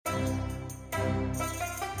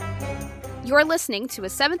You're listening to a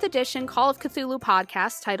 7th edition Call of Cthulhu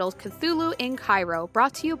podcast titled Cthulhu in Cairo,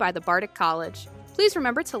 brought to you by the Bardic College. Please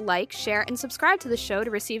remember to like, share, and subscribe to the show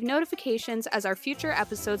to receive notifications as our future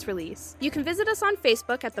episodes release. You can visit us on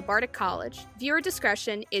Facebook at the Bardic College. Viewer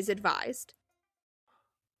discretion is advised.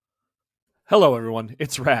 Hello everyone,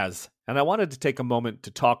 it's Raz, and I wanted to take a moment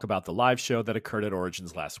to talk about the live show that occurred at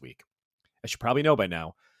Origins last week. As you probably know by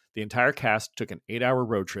now, the entire cast took an 8-hour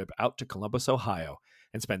road trip out to Columbus, Ohio,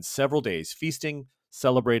 and spent several days feasting,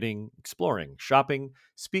 celebrating, exploring, shopping,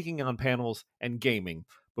 speaking on panels, and gaming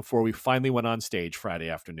before we finally went on stage Friday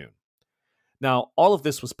afternoon. Now, all of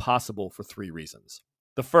this was possible for 3 reasons.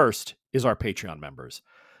 The first is our Patreon members,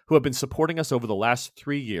 who have been supporting us over the last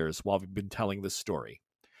 3 years while we've been telling this story.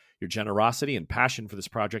 Your generosity and passion for this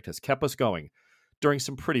project has kept us going during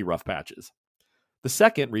some pretty rough patches. The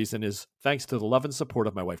second reason is thanks to the love and support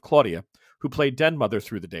of my wife Claudia, who played Den Mother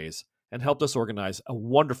through the days and helped us organize a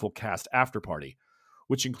wonderful cast after party,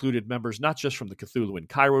 which included members not just from the Cthulhu in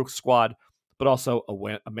Cairo squad, but also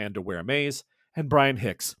Amanda Ware-Mays and Brian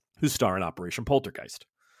Hicks, who star in Operation Poltergeist.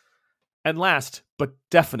 And last, but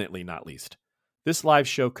definitely not least, this live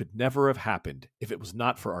show could never have happened if it was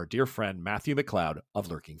not for our dear friend Matthew McLeod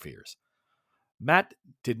of Lurking Fears. Matt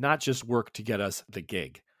did not just work to get us the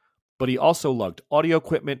gig, but he also lugged audio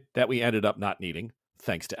equipment that we ended up not needing,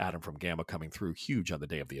 thanks to Adam from Gamma coming through huge on the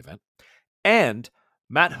day of the event. And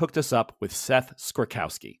Matt hooked us up with Seth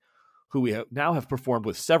Skorkowski, who we now have performed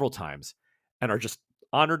with several times and are just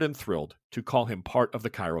honored and thrilled to call him part of the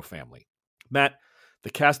Cairo family. Matt, the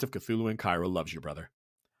cast of Cthulhu in Cairo loves you, brother.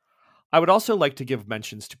 I would also like to give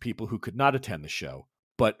mentions to people who could not attend the show,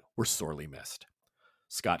 but were sorely missed.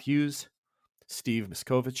 Scott Hughes, Steve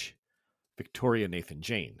Miskovich, Victoria Nathan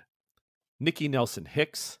Jane, Nikki Nelson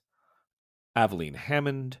Hicks, Aveline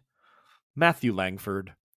Hammond, Matthew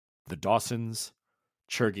Langford, the Dawsons,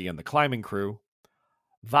 Chergy and the Climbing Crew,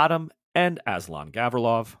 Vadam and Aslan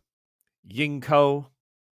Gavrilov, Ying Ko,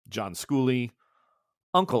 John Schooley,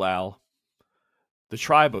 Uncle Al, the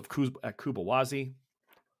tribe of at Kubawazi,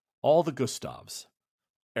 all the Gustavs,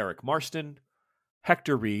 Eric Marston,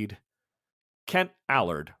 Hector Reed, Kent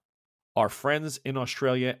Allard, our friends in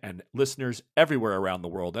Australia and listeners everywhere around the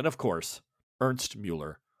world, and of course, Ernst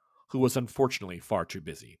Mueller, who was unfortunately far too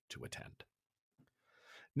busy to attend.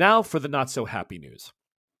 Now for the not-so-happy news.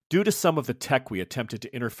 Due to some of the tech we attempted to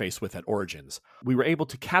interface with at Origins, we were able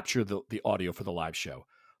to capture the audio for the live show,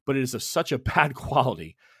 but it is of such a bad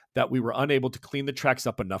quality that we were unable to clean the tracks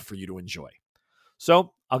up enough for you to enjoy.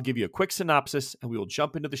 So, I'll give you a quick synopsis, and we will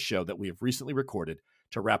jump into the show that we have recently recorded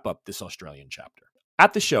to wrap up this Australian chapter.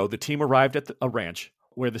 At the show, the team arrived at a ranch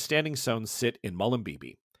where the Standing Stones sit in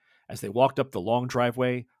Mullumbimby. As they walked up the long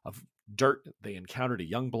driveway of dirt, they encountered a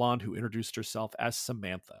young blonde who introduced herself as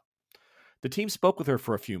Samantha. The team spoke with her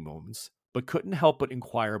for a few moments, but couldn't help but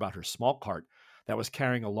inquire about her small cart that was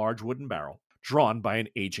carrying a large wooden barrel, drawn by an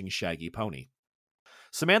aging shaggy pony.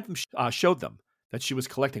 Samantha showed them that she was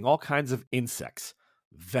collecting all kinds of insects,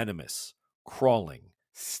 venomous, crawling,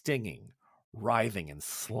 stinging, writhing, and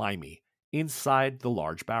slimy, inside the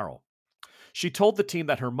large barrel. She told the team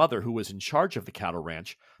that her mother, who was in charge of the cattle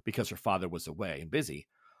ranch because her father was away and busy,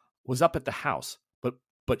 was up at the house,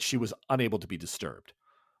 but she was unable to be disturbed.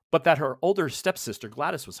 But that her older stepsister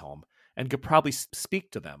Gladys was home and could probably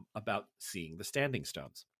speak to them about seeing the Standing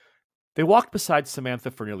Stones. They walked beside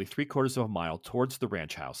Samantha for nearly 3/4 of a mile towards the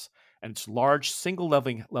ranch house and its large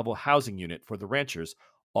single-level housing unit for the ranchers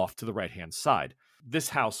off to the right-hand side. This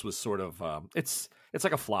house was sort of, it's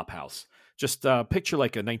like a flop house. Just picture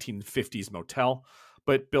like a 1950s motel,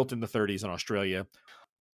 but built in the 30s in Australia.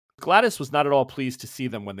 Gladys was not at all pleased to see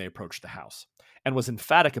them when they approached the house, and was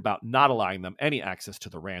emphatic about not allowing them any access to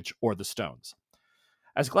the ranch or the Stones.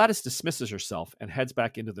 As Gladys dismisses herself and heads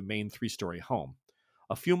back into the main 3-story home,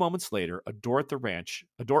 a few moments later, a door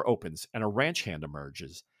opens and a ranch hand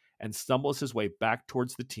emerges and stumbles his way back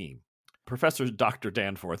towards the team. Professor Dr.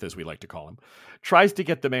 Danforth, as we like to call him, tries to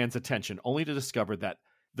get the man's attention, only to discover that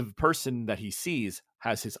the person that he sees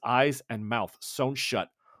has his eyes and mouth sewn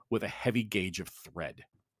shut with a heavy gauge of thread.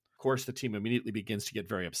 Of course, the team immediately begins to get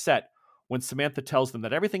very upset when Samantha tells them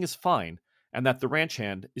that everything is fine and that the ranch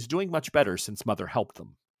hand is doing much better since Mother helped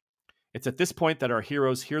them. It's at this point that our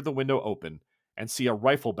heroes hear the window open and see a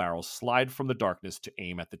rifle barrel slide from the darkness to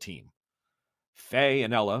aim at the team. Faye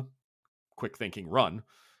and Ella, quick thinking, run.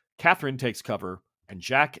 Catherine takes cover, and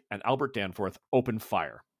Jack and Albert Danforth open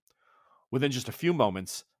fire. Within just a few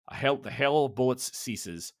moments, the hail of bullets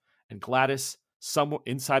ceases, and Gladys, somewhere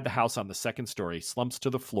inside the house on the 2nd story, slumps to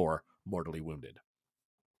the floor, mortally wounded.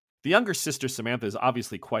 The younger sister, Samantha, is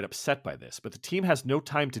obviously quite upset by this, but the team has no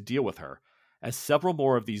time to deal with her, as several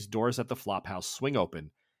more of these doors at the flophouse swing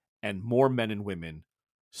open and more men and women,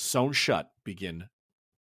 sewn shut, begin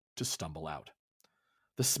to stumble out.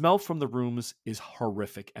 The smell from the rooms is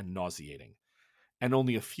horrific and nauseating, and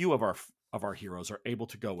only a few of our heroes are able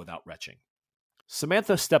to go without retching.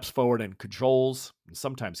 Samantha steps forward and cajoles and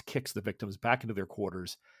sometimes kicks the victims back into their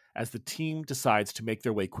quarters as the team decides to make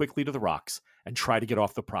their way quickly to the rocks and try to get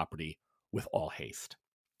off the property with all haste.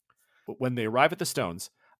 But when they arrive at the stones,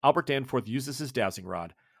 Albert Danforth uses his dowsing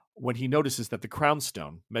rod when he notices that the crown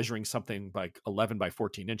stone, measuring something like 11 by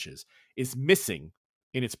 14 inches, is missing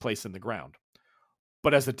in its place in the ground.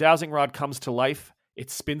 But as the dowsing rod comes to life, it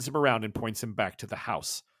spins him around and points him back to the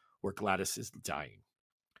house where Gladys is dying.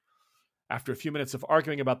 After a few minutes of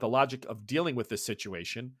arguing about the logic of dealing with this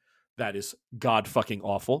situation, that is god fucking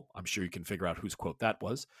awful, I'm sure you can figure out whose quote that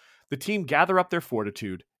was, the team gather up their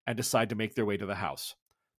fortitude and decide to make their way to the house.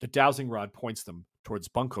 The dowsing rod points them towards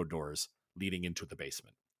bunco doors leading into the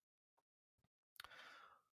basement.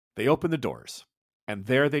 They open the doors, and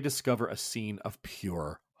there they discover a scene of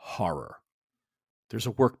pure horror. There's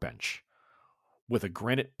a workbench with a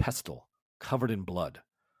granite pestle covered in blood,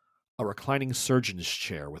 a reclining surgeon's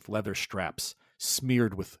chair with leather straps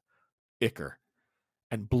smeared with ichor,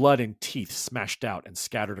 and blood and teeth smashed out and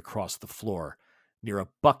scattered across the floor near a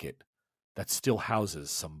bucket that still houses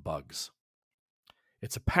some bugs.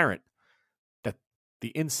 It's apparent that the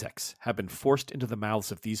insects have been forced into the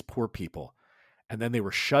mouths of these poor people, and then they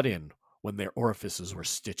were shut in when their orifices were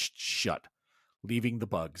stitched shut, leaving the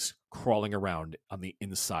bugs crawling around on the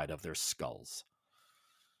inside of their skulls.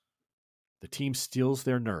 The team steals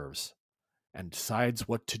their nerves and decides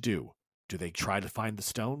what to do. Do they try to find the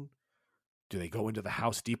stone? Do they go into the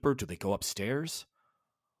house deeper? Do they go upstairs?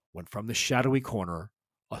 When from the shadowy corner,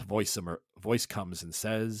 a voice comes and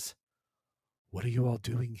says, "What are you all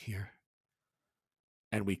doing here?"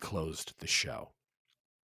 And we closed the show.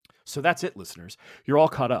 So that's it, listeners. You're all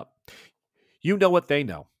caught up. You know what they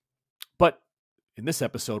know. But in this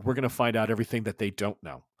episode, we're going to find out everything that they don't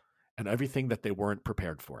know and everything that they weren't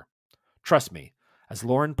prepared for. Trust me, as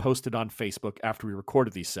Lauren posted on Facebook after we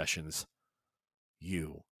recorded these sessions,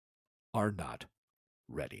 you are not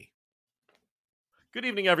ready. Good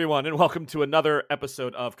evening, everyone, and welcome to another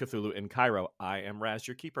episode of Cthulhu in Cairo. I am Raz,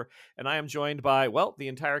 your keeper, and I am joined by, well, the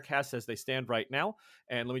entire cast as they stand right now.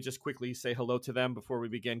 And let me just quickly say hello to them before we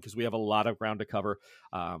begin, because we have a lot of ground to cover.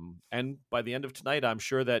 And by the end of tonight, I'm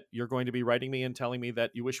sure that you're going to be writing me and telling me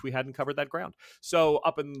that you wish we hadn't covered that ground. So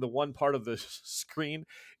up in the one part of the screen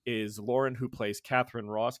is Lauren, who plays Catherine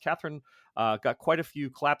Ross. Catherine got quite a few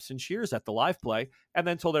claps and cheers at the live play, and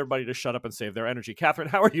then told everybody to shut up and save their energy. Catherine,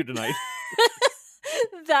 how are you tonight?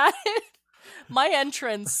 That my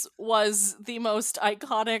entrance was the most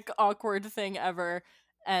iconic, awkward thing ever,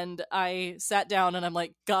 and I sat down and I'm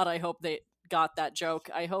like, God, I hope they got that joke.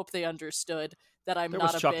 I hope they understood that I'm not a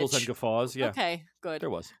bitch. There was chuckles and guffaws, yeah. Okay, good. There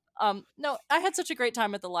was. No, I had such a great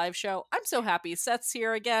time at the live show. I'm so happy Seth's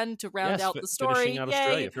here again to round out the story. Finishing out Yay.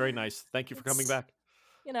 Australia. Very nice. Thank you for coming back.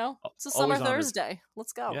 You know, it's a summer Thursday.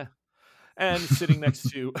 Let's go. Yeah. And sitting next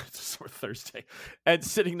to Thursday, and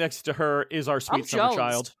sitting next to her is our sweet summer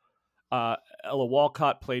child, Ella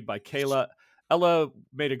Walcott, played by Kayla. Ella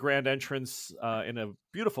made a grand entrance in a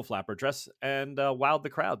beautiful flapper dress and wowed the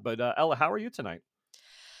crowd. But Ella, how are you tonight?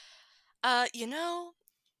 I'm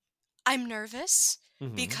nervous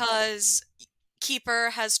because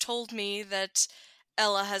Keeper has told me that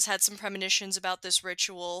Ella has had some premonitions about this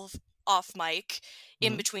ritual off mic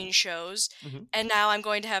in between shows, and now I'm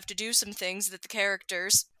going to have to do some things that the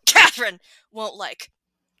characters, Catherine, won't like.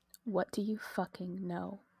 What do you fucking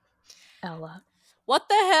know, Ella? What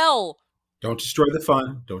the hell? Don't destroy the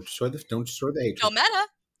fun. Don't destroy the hatred. No meta.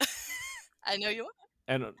 I know you are.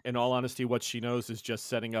 And in all honesty, what she knows is just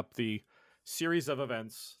setting up the series of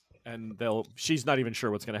events, and she's not even sure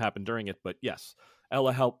what's going to happen during it. But yes,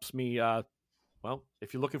 Ella helps me. Well,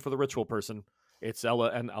 if you're looking for the ritual person, it's Ella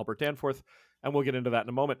and Albert Danforth, and we'll get into that in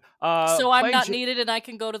a moment. So I'm not needed, and I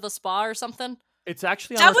can go to the spa or something? It's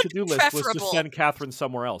actually on our to-do list was to send Catherine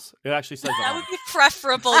somewhere else. It actually says that would be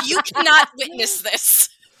preferable. You cannot witness this.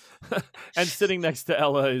 And sitting next to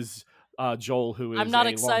Ella is Joel, who is I'm not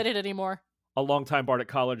excited anymore. A longtime Bardic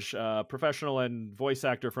College professional and voice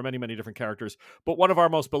actor for many, many different characters. But one of our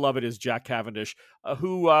most beloved is Jack Cavendish,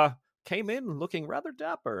 who came in looking rather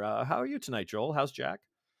dapper. How are you tonight, Joel? How's Jack?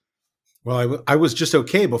 Well, I was just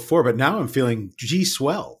okay before, but now I'm feeling G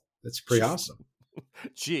swell. That's pretty awesome.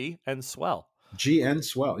 G and swell. G and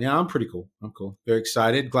swell. Yeah, I'm pretty cool. I'm cool. Very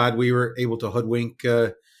excited. Glad we were able to hoodwink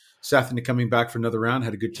Seth into coming back for another round.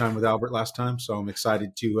 Had a good time with Albert last time, so I'm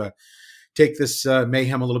excited to take this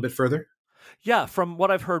mayhem a little bit further. Yeah, from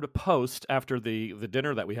what I've heard post after the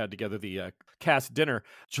dinner that we had together, the cast dinner,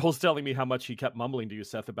 Joel's telling me how much he kept mumbling to you,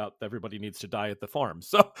 Seth, about everybody needs to die at the farm.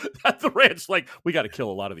 So at the ranch, like, we got to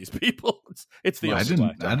kill a lot of these people. It's the only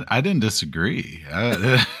way. I didn't disagree.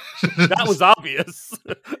 That was obvious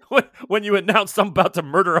when you announced I'm about to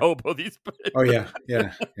murder Hobo. These. Oh yeah.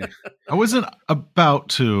 I wasn't about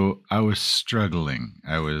to. I was struggling.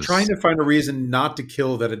 I was trying to find a reason not to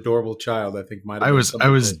kill that adorable child. I think might. I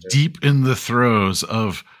was deep in the throes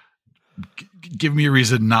of give me a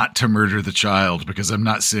reason not to murder the child because I'm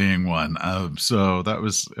not seeing one. So that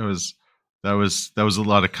was a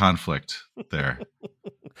lot of conflict there.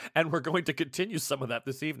 And we're going to continue some of that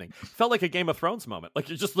this evening. Felt like a Game of Thrones moment. Like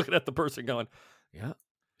you're just looking at the person going, yeah,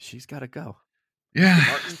 she's got to go. Yeah.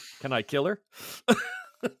 Martin, can I kill her?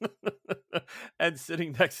 And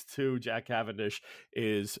sitting next to Jack Cavendish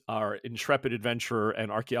is our intrepid adventurer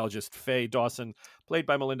and archaeologist, Faye Dawson, played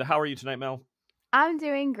by Melinda. How are you tonight, Mel? I'm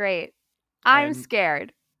doing great. I'm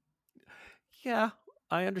scared. Yeah,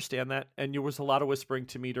 I understand that. And there was a lot of whispering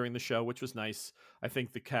to me during the show, which was nice. I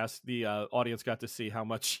think the audience got to see how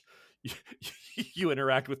much you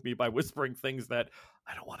interact with me by whispering things that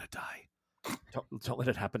I don't want to die. Don't let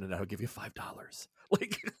it happen, and I'll give you $5.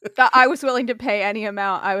 Like I was willing to pay any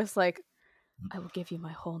amount. I was like, I will give you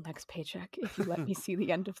my whole next paycheck if you let me see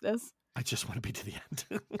the end of this. I just want to be to the end.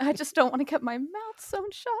 I just don't want to get my mouth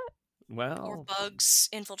sewn shut. Well, or bugs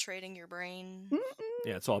infiltrating your brain.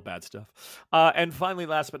 Yeah, it's all bad stuff. And finally,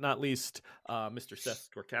 last but not least, Mr. Seth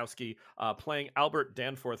Gorkowski playing Albert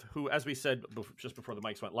Danforth, who, as we said just before the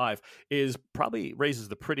mics went live, is probably raises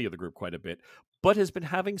the pretty of the group quite a bit, but has been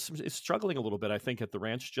is struggling a little bit, I think, at the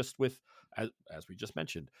ranch, just with, as we just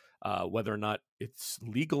mentioned, whether or not it's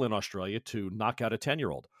legal in Australia to knock out a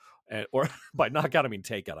 10-year-old. Or by knockout, I mean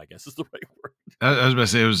takeout, I guess is the right word. I was about to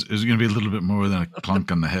say it was going to be a little bit more than a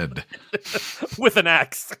clunk on the head. With an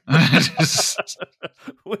axe.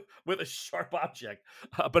 with a sharp object.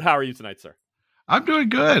 But how are you tonight, sir? I'm doing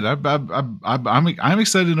good. I'm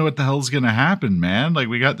excited to know what the hell's going to happen, man. Like,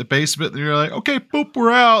 we got the basement, and you're like, okay, boop,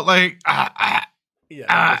 we're out. Like, Yeah,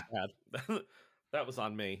 that was bad. That was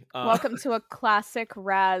on me. Welcome to a classic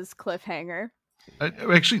Raz cliffhanger.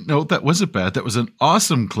 Actually, no, that wasn't bad. That was an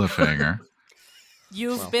awesome cliffhanger.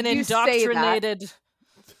 You've been indoctrinated.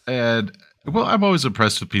 And, well, I'm always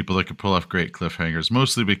impressed with people that can pull off great cliffhangers,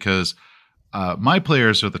 mostly because my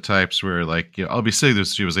players are the types where, like, you know, I'll be sitting there,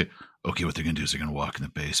 she was like, okay, what they're going to do is they're going to walk in the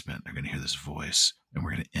basement. They're going to hear this voice, and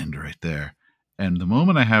we're going to end right there. And the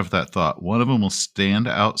moment I have that thought, one of them will stand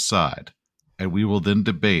outside, and we will then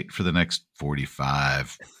debate for the next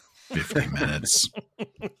 45 50 minutes.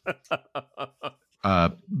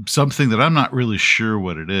 Something that I'm not really sure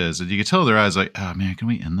what it is. And you can tell their eyes like, oh man, can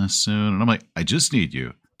we end this soon? And I'm like, I just need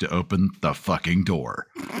you to open the fucking door.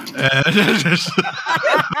 You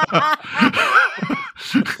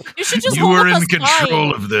should just you are in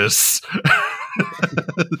control of this.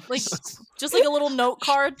 Like, just like a little note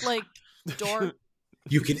card, like, door.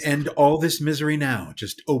 You can end all this misery now.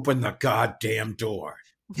 Just open the goddamn door.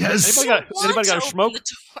 Yes. Anybody got a smoke?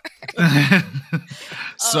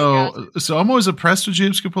 So I'm always impressed when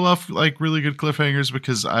James can pull off like really good cliffhangers,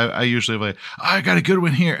 because I usually like, I got a good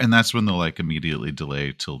one here, and that's when they'll like immediately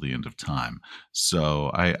delay till the end of time. So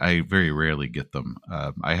I very rarely get them.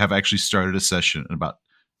 I have actually started a session and about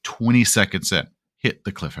 20 seconds in, hit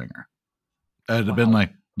the cliffhanger. And I've been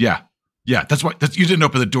like, yeah, that's why you didn't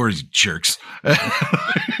open the doors, you jerks.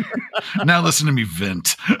 Now listen to me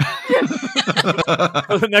vent.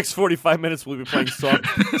 For the next 45 minutes, we'll be playing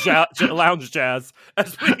soft lounge jazz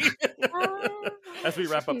as we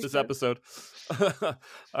wrap up this episode.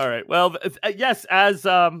 All right. Well, yes, as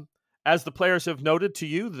the players have noted to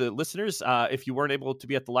you, the listeners, if you weren't able to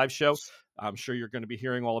be at the live show, I'm sure you're going to be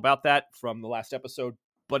hearing all about that from the last episode.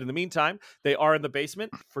 But in the meantime, they are in the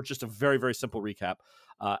basement for just a very, very simple recap.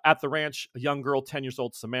 At the ranch, a young girl, 10 years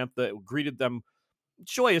old, Samantha, greeted them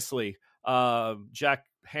joyously. Jack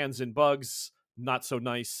hands in bugs, not so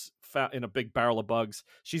nice, in a big barrel of bugs.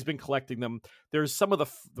 She's been collecting them. There's some of the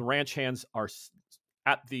ranch hands are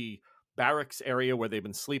at the barracks area where they've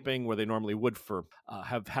been sleeping, where they normally would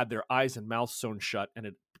have had their eyes and mouths sewn shut,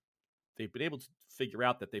 and they've been able to figure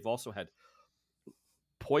out that they've also had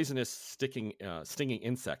poisonous stinging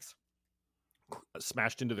insects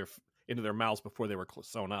smashed into their mouths before they were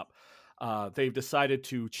sewn up. They've decided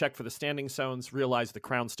to check for the standing stones, realized the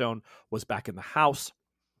crown stone was back in the house,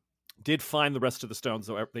 did find the rest of the stones,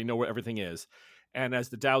 so they know where everything is. And as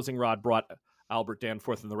the dowsing rod brought Albert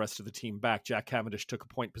Danforth and the rest of the team back, Jack Cavendish took a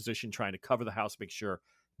point position trying to cover the house, make sure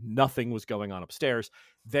nothing was going on upstairs.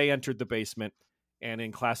 They entered the basement, and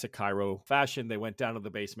in classic Cairo fashion, they went down to the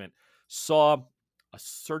basement, saw a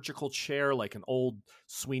surgical chair, like an old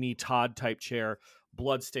Sweeney Todd type chair,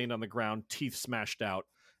 blood stained on the ground, teeth smashed out,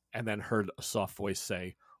 and then heard a soft voice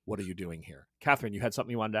say, "What are you doing here?" Catherine, you had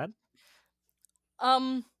something you wanted to add?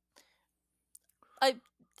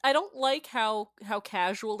 I don't like how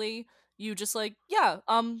casually you just like, yeah,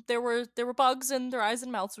 there were bugs and their eyes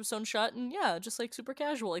and mouths were sewn shut, and yeah, just like super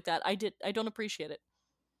casual like that. I don't appreciate it.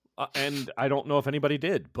 And I don't know if anybody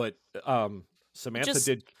did, but Samantha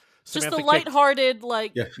did. Just Samantha the lighthearted,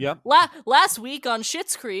 like, yeah. Last week on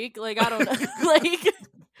Schitt's Creek, like, I don't know, like,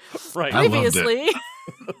 right. Previously,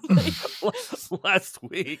 last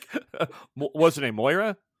week, what's her name?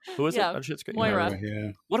 Moira? Who is it on Schitt's Creek? Moira.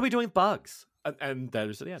 Yeah. What are we doing with bugs? And that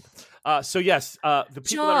is at the end. So yes, the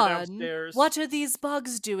people that are downstairs. What are these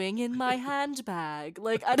bugs doing in my handbag?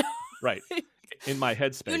 Like, I don't. Right. In my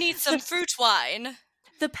headspace. You need some fruit wine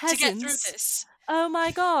The to peasants. get through this. Oh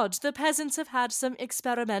my god, the peasants have had some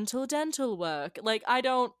experimental dental work. Like, I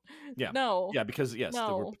don't know. Yeah, because yes, they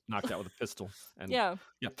were knocked out with a pistol. And yeah.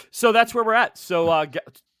 So that's where we're at. So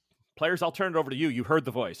players, I'll turn it over to you. You heard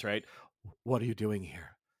the voice, right? What are you doing here?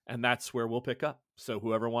 And that's where we'll pick up. So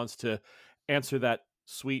whoever wants to answer that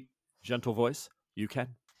sweet, gentle voice, you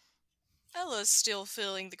can. Ella's still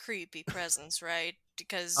feeling the creepy presence, right?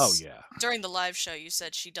 Because during the live show you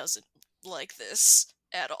said she doesn't like this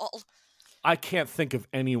at all. I can't think of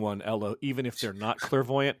anyone, Ella, even if they're not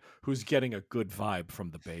clairvoyant, who's getting a good vibe from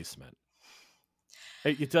the basement.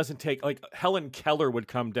 It doesn't take, like, Helen Keller would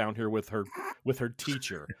come down here with her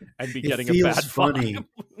teacher and be getting a bad funny. vibe.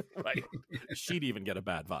 Right. She'd even get a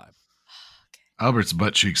bad vibe. Albert's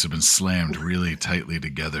butt cheeks have been slammed really tightly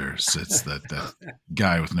together since that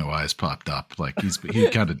guy with no eyes popped up. Like he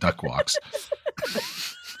kind of duck walks.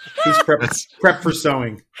 He's prep for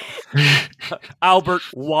sewing. Albert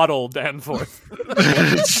Waddle Danforth.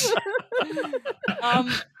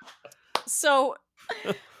 So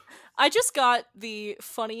I just got the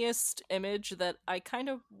funniest image that I kind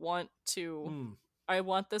of want to. I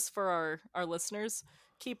want this for our listeners.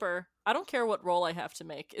 Keeper, I don't care what roll I have to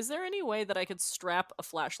make. Is there any way that I could strap a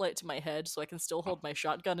flashlight to my head so I can still hold my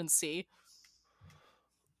shotgun and see?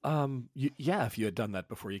 Yeah, if you had done that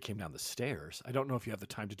before you came down the stairs. I don't know if you have the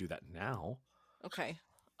time to do that now. Okay.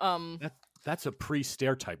 That's a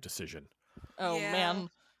pre-stair type decision. Oh, Yeah. man.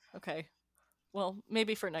 Okay. Well,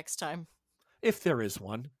 maybe for next time. If there is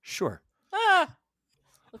one, sure.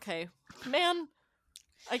 Okay. Man,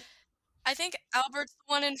 I think Albert's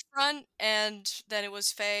the one in front, and then it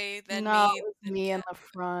was Faye, then no, me. it was me in the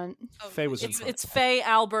front. Oh, Faye was in it's front. it's Faye,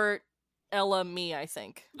 Albert, Ella, me, I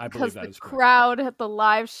think. I Because believe that the is correct. crowd at the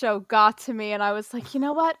live show got to me, and I was like, you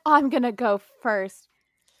know what? I'm gonna go first,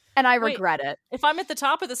 and I Wait. regret it. If I'm at the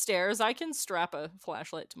top of the stairs, I can strap a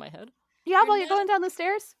flashlight to my head. Yeah, while you're going down the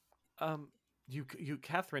stairs. You,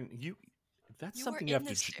 Catherine, that's You something were you have in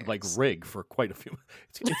the to like stairs. rig for quite a few.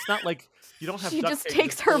 It's not like you don't have. She duct just tape,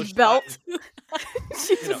 takes just her pull a shot belt. and-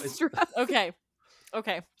 She You know, just it's- straps-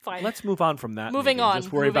 Okay, fine. Let's move on from that. Moving maybe. on,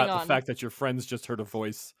 Just worry moving about on. the fact that your friends just heard a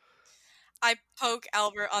voice. I poke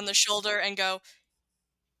Albert on the shoulder and go,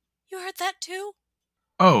 "You heard that too?"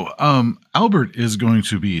 Oh, Albert is going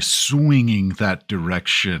to be swinging that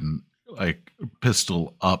direction, like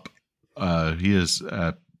pistol up. He is.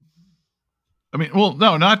 I mean, well,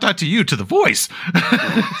 no, not to you, to the voice.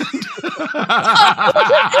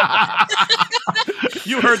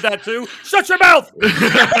 You heard that too. Shut your mouth.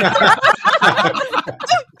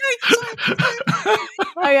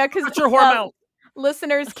 Oh yeah, because Shut your whore mouth.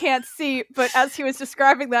 listeners can't see, but as he was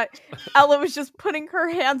describing that, Ella was just putting her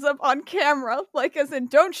hands up on camera, like as in,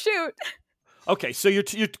 "Don't shoot." Okay, so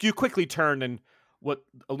you quickly turn, and what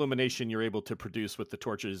illumination you're able to produce with the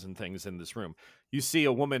torches and things in this room. You see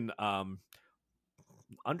a woman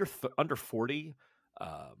under 40,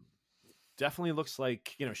 definitely looks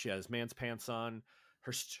like, she has man's pants on.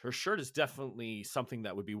 Her shirt is definitely something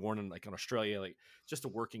that would be worn in like in Australia, like just a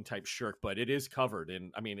working type shirt, but it is covered,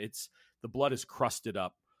 and I mean the blood is crusted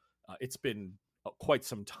up. It's been quite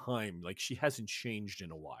some time. Like, she hasn't changed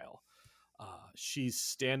in a while. She's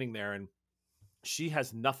standing there, and she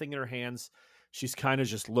has nothing in her hands. She's kind of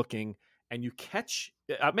just looking, and you catch.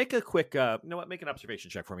 Make a quick. Make an observation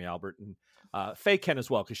check for me, Albert, and Faye can as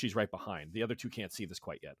well because she's right behind. The other two can't see this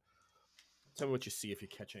quite yet. Tell me what you see if you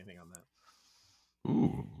catch anything on that.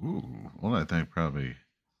 Ooh. Well, I think probably.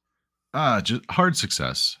 Just hard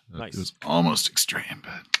success. Nice. It was almost extreme,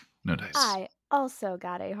 but no dice. I also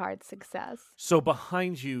got a hard success. So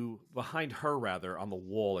behind her rather, on the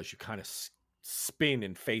wall, as you kind of spin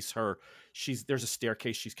and face her, there's a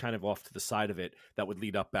staircase. She's kind of off to the side of it that would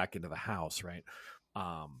lead up back into the house, right?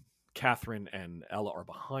 Catherine and Ella are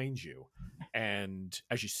behind you, and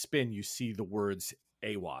as you spin, you see the words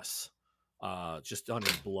 "AWAS" just done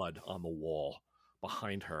in blood on the wall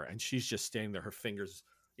behind her, and she's just standing there. Her fingers,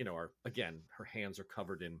 her hands are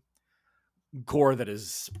covered in gore that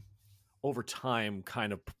is over time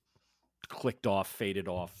kind of clicked off, faded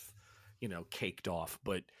off, caked off.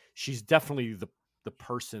 But she's definitely the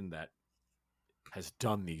person that has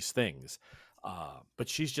done these things. But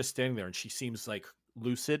she's just standing there, and she seems like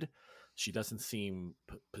lucid. She doesn't seem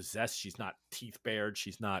possessed. She's not teeth bared.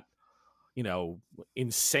 She's not,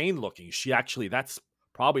 insane looking. That's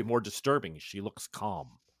probably more disturbing. She looks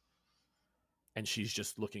calm. And she's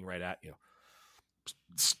just looking right at you.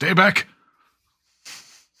 Stay back.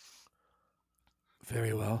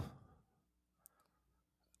 Very well.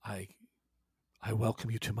 I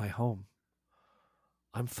welcome you to my home.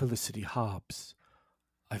 I'm Felicity Hobbs.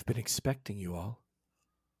 I've been expecting you all.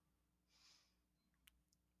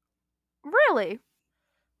 Really?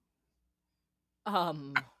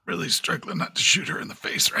 Really struggling not to shoot her in the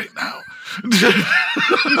face right now.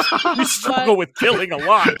 We struggle with killing a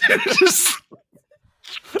lot.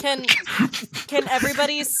 Can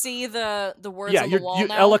everybody see the words on the wall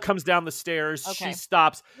now? Ella comes down the stairs. Okay. She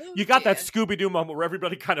stops. You got that Scooby-Doo moment where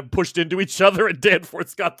everybody kind of pushed into each other, and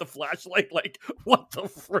Danforth's got the flashlight. Like, what the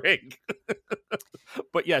frig?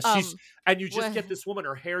 But yeah, and you just get this woman.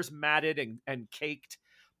 Her hair's matted and caked,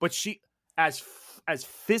 but she as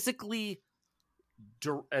physically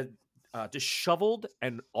disheveled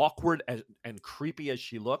and awkward and creepy as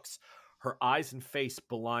she looks. Her eyes and face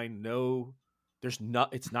belie no.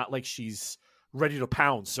 It's not like she's ready to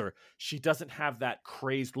pounce, or she doesn't have that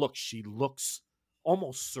crazed look. She looks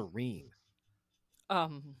almost serene.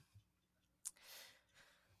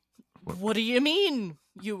 What do you mean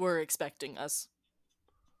you were expecting us?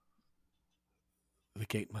 The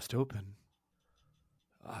gate must open.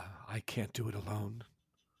 I can't do it alone.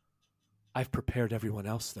 I've prepared everyone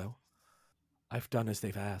else, though. I've done as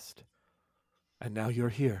they've asked. And now you're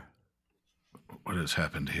here. What has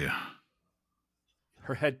happened here?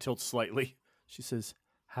 Her head tilts slightly. She says,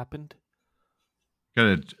 happened?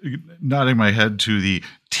 Nodding my head to the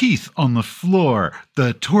teeth on the floor,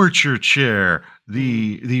 the torture chair,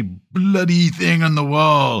 the bloody thing on the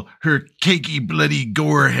wall, her cakey, bloody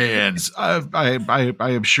gore hands. I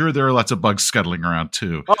am sure there are lots of bugs scuttling around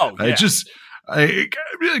too. Oh, yeah.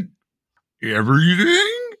 Everything?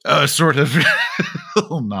 Sort of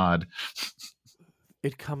little nod.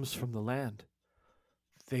 It comes from the land.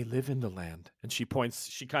 They live in the land. And she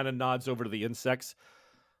kind of nods over to the insects.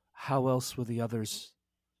 How else will the others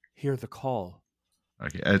hear the call?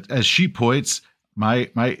 Okay. As she points, I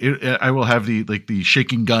will have the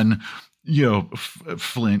shaking gun,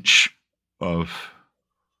 flinch of,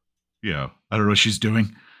 I don't know what she's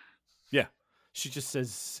doing. Yeah. She just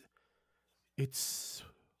says, it's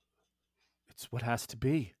what has to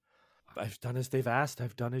be. I've done as they've asked.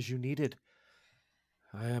 I've done as you needed.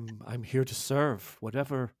 I'm here to serve.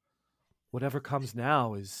 Whatever comes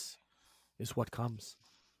now is what comes.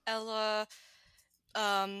 Ella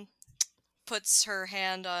puts her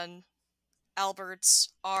hand on Albert's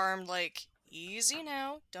arm, like, easy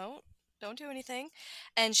now, don't do anything.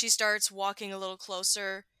 And she starts walking a little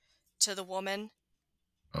closer to the woman.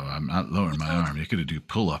 Oh, I'm not lowering my arm. You could do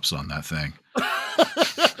pull-ups on that thing.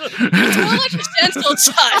 It's more like a gentle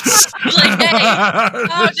touch. Like, hey,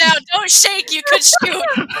 calm down, don't shake, you could shoot.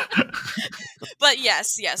 But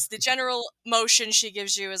yes, the general motion she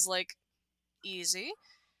gives you is like, easy.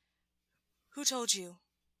 Who told you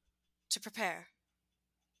to prepare?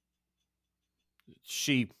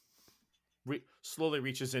 She slowly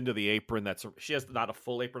reaches into the apron she has not a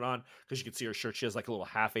full apron on, because you can see her shirt. She has like a little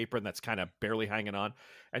half apron that's kind of barely hanging on.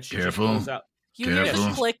 And she just pulls out. You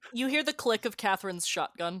hear the click of Catherine's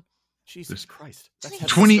shotgun. Jesus Christ. That's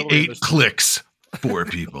 28 clicks for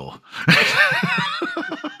people.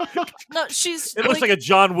 No, it looks like a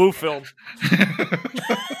John Woo film.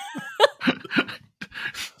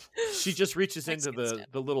 She just reaches into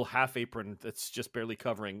the little half apron that's just barely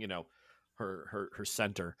covering, her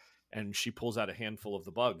center, and she pulls out a handful of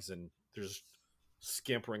the bugs, and there's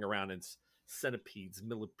scampering around, and centipedes,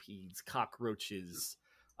 millipedes, cockroaches,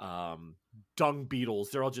 dung beetles.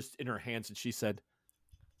 They're all just in her hands, and she said,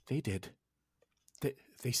 "They did.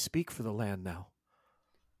 They speak for the land now.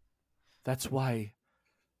 That's why.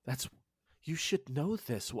 You should know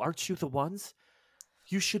this. Aren't you the ones?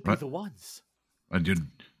 You should be the ones."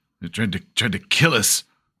 They're trying to kill us.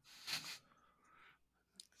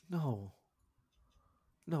 No.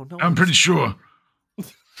 I'm pretty sure.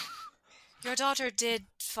 Your daughter did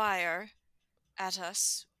fire at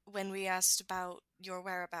us when we asked about your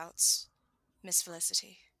whereabouts, Miss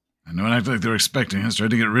Felicity. And no one acted like they were expecting us,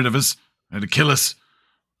 tried to get rid of us, tried to kill us.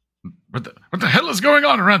 What the hell is going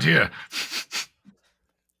on around here?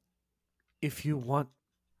 If you want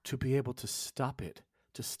to be able to stop it,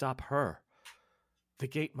 to stop her, the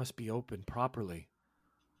gate must be opened properly.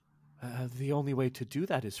 The only way to do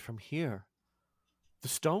that is from here. The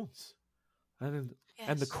stones. And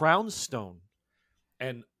the crown stone.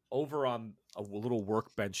 And over on a little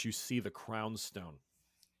workbench, you see the crown stone.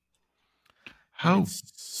 How?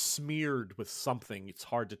 It's smeared with something. It's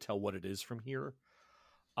hard to tell what it is from here.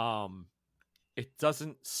 It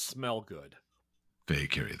doesn't smell good. They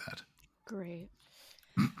carry that. Great.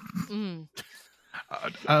 They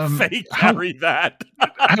carry that.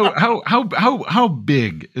 How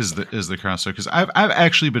big is the crown stone? Because I've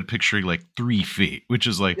actually been picturing like 3 feet, which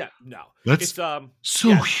is like that's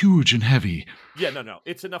huge and heavy. Yeah, no,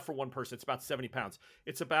 it's enough for one person. It's about 70 pounds.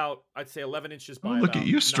 It's about, I'd say, 11 inches by. Look at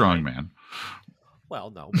you, 9. strong man. Well,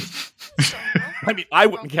 no. I mean, I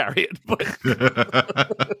wouldn't carry it, but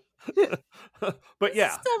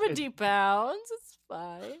yeah, 70 pounds. It's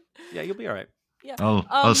fine. Yeah, you'll be all right. Yeah.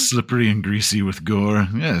 All slippery and greasy with gore.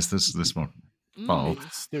 Yes, this won't fall.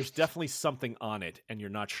 There's definitely something on it, and you're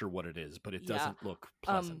not sure what it is, but it doesn't look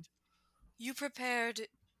pleasant. You prepared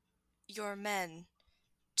your men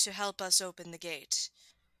to help us open the gate.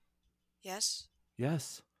 Yes?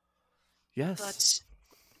 Yes. But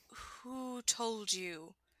who told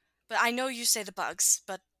you? But I know you say the bugs,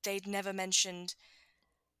 but they'd never mentioned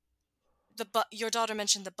your daughter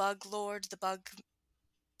mentioned the bug lord, the bug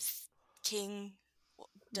king.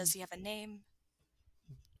 Does he have a name?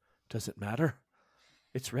 Does it matter?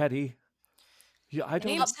 It's ready. Yeah, I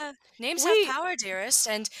don't. Names have power, dearest,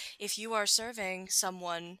 and if you are serving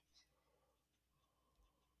someone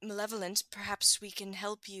malevolent, perhaps we can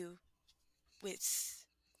help you with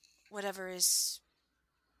whatever is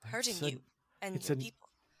hurting you and your people.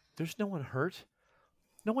 There's no one hurt.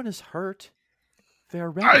 No one is hurt. They're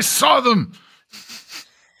ready. I saw them.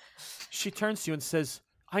 She turns to you and says,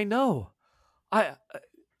 "I know.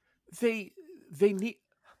 They need.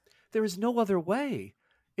 There is no other way.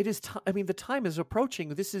 It is. The time is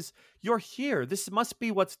approaching. You're here. This must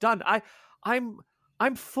be what's done.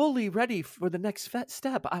 I'm fully ready for the next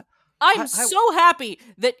step. I'm so happy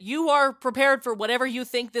that you are prepared for whatever you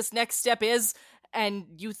think this next step is, and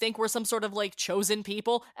you think we're some sort of like chosen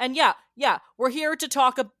people. And yeah, we're here to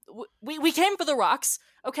talk. We came for the rocks,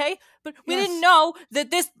 okay? But we didn't know that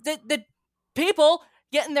that people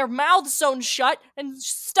getting their mouths sewn shut and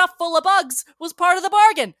stuff full of bugs was part of the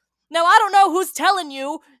bargain. Now, I don't know who's telling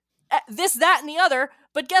you this, that, and the other,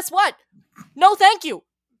 but guess what? No, thank you.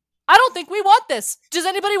 I don't think we want this. Does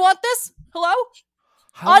anybody want this? Hello?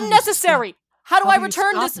 Unnecessary. How do I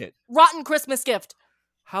return this rotten Christmas gift?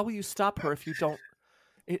 How will you stop her if you don't?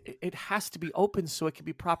 It has to be open so it can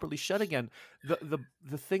be properly shut again.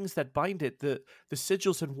 The things that bind it, the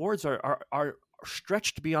sigils and wards are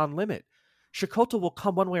stretched beyond limit. Shakota will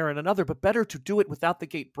come one way or another, but better to do it without the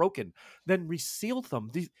gate broken than reseal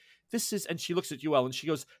them. This is, and she looks at you, and she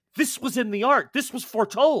goes, "This was in the art. This was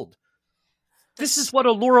foretold. This is what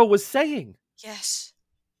Allura was saying." Yes.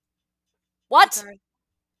 What?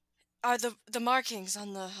 Are the markings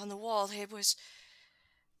on the wall? It was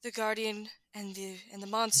the guardian and the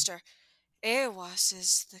monster. Awas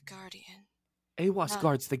is the guardian. Awas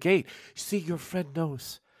guards the gate. See, your friend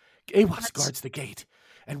knows. Awas guards the gate.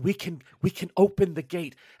 And we can open the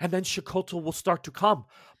gate, and then Shakota will start to come.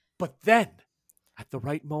 But then, at the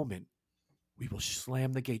right moment, we will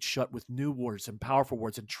slam the gate shut with new wards and powerful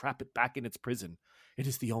wards and trap it back in its prison. It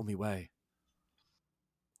is the only way.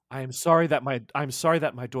 I'm sorry that my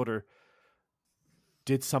daughter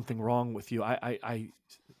did something wrong with you. I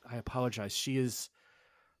apologize. She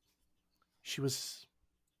was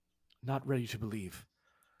not ready to believe.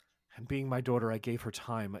 And being my daughter, I gave her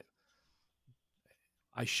time.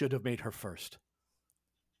 I should have made her first.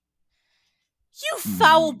 You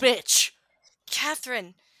foul bitch!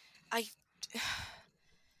 Catherine,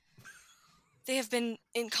 they have been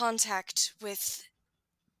in contact with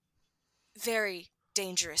very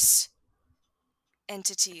dangerous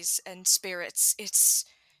entities and spirits. It's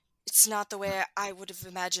not the way I would have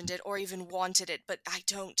imagined it or even wanted it, but I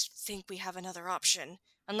don't think we have another option.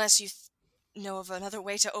 Unless you know of another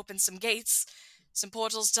way to open some gates, some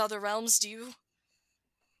portals to other realms, do you?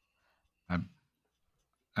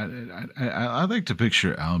 I like to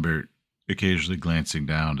picture Albert occasionally glancing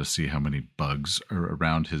down to see how many bugs are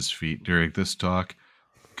around his feet during this talk,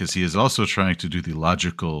 because he is also trying to do the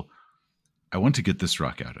logical, I want to get this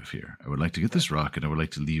rock out of here. I would like to get this rock, and I would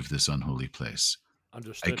like to leave this unholy place.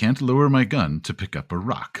 Understood. I can't lower my gun to pick up a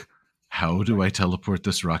rock. how do I teleport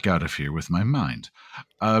this rock out of here with my mind?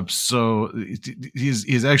 So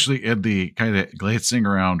he's actually in the kind of glancing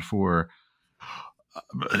around for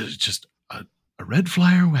just a red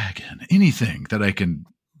flyer wagon, anything that I can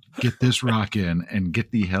get this rock in and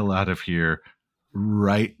get the hell out of here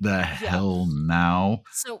right the hell now.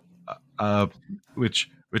 So, which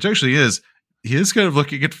actually is, he is kind of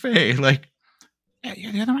looking at Faye like, yeah,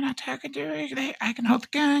 you're the other one I'm talking to. I can hold the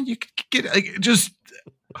gun. You can get just.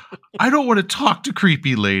 I don't want to talk to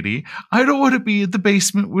creepy lady. I don't want to be in the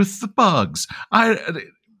basement with the bugs.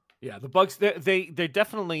 Yeah, the bugs. They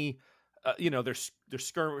definitely. They're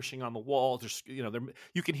skirmishing on the wall. There's,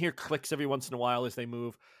 you can hear clicks every once in a while as they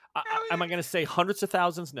move. Am I going to say hundreds of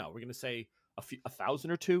thousands? No, we're going to say a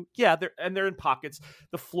thousand or two. Yeah, they're in pockets.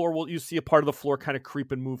 The floor you see a part of the floor kind of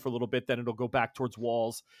creep and move for a little bit. Then it'll go back towards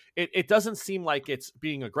walls. It doesn't seem like it's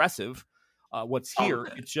being aggressive. What's here?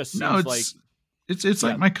 It just seems like it's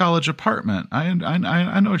like my college apartment. I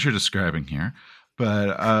know what you're describing here,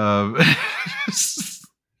 but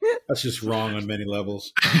that's just wrong on many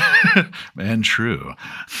levels. And true.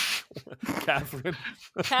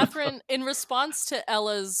 Catherine, in response to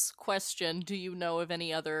Ella's question, do you know of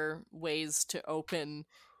any other ways to open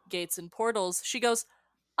gates and portals? She goes,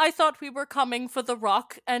 I thought we were coming for the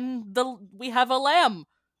rock, and we have a lamb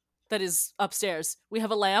that is upstairs. We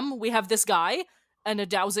have a lamb, we have this guy, and a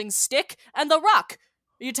dowsing stick, and the rock.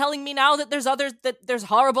 Are you telling me now that there's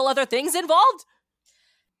horrible other things involved?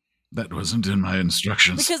 That wasn't in my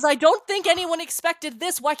instructions. Because I don't think anyone expected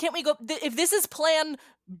this. Why can't we go... If this is plan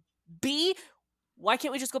B, why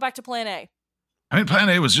can't we just go back to plan A? I mean, plan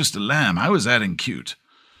A was just a lamb. I was adding cute.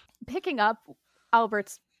 Picking up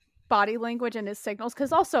Albert's body language and his signals,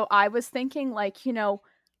 because also I was thinking,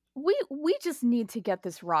 we just need to get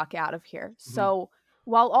this rock out of here. Mm-hmm. So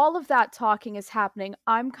while all of that talking is happening,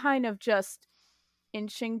 I'm kind of just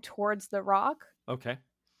inching towards the rock. Okay.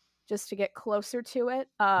 Just to get closer to it,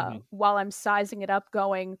 while I'm sizing it up,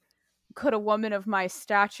 going, could a woman of my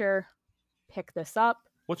stature pick this up?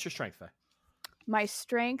 What's your strength, Faye? My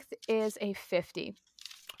strength is a 50.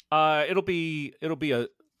 It'll be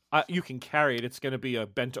you can carry it. It's going to be a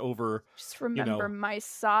bent over. Just remember, my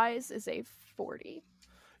size is a 40.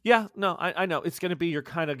 Yeah, no, I know. It's going to be, you're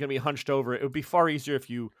kind of going to be hunched over. It would be far easier if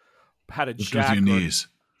you had a jack. With your knees.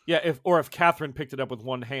 Yeah, if Catherine picked it up with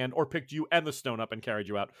one hand, or picked you and the stone up and carried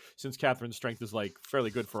you out, since Catherine's strength is fairly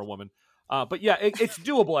good for a woman. But yeah, it's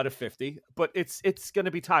doable at a 50, but it's going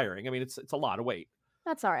to be tiring. I mean, it's a lot of weight.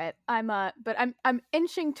 That's all right. But I'm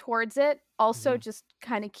inching towards it. Also, just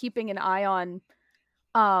kind of keeping an eye on,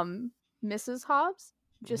 Mrs. Hobbs,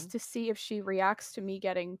 just to see if she reacts to me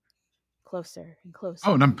getting closer and closer.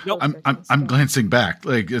 Oh, and I'm glancing back.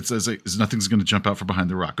 Like it's nothing's going to jump out from behind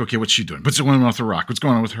the rock. Okay, what's she doing? What's going on with the rock? What's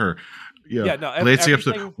going on with her? Yeah,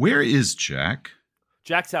 no. Where is Jack?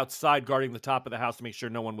 Jack's outside guarding the top of the house to make sure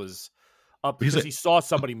no one was up, because he saw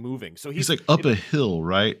somebody moving. So he's like up a hill,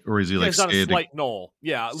 right? Or is he he's on a slight knoll?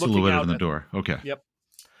 Yeah, looking out in the door. Okay. Yep.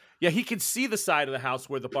 Yeah, he can see the side of the house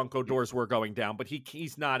where the bunko doors were going down, but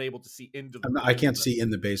he's not able to see into the. I can't see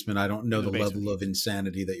in the basement. I don't know the level of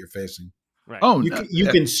insanity that you're facing. Right. Oh, you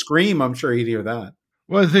can scream. I'm sure he'd hear that.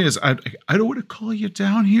 Well, the thing is, I don't want to call you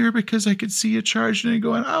down here because I could see you charging and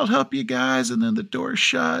going, I'll help you guys. And then the door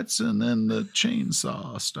shuts and then the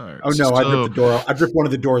chainsaw starts. Oh, no, I'd rip one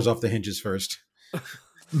of the doors off the hinges first.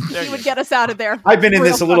 He would get us out of there. I've been in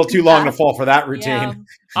this a little too long to fall for that routine. Yeah.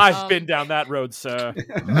 I've been down that road, sir.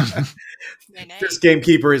 This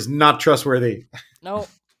gamekeeper is not trustworthy. Nope.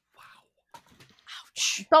 Wow.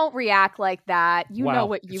 Ouch. Don't react like that. You know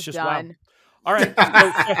what you've done. Wow. All right.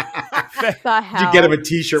 The hell? You get him a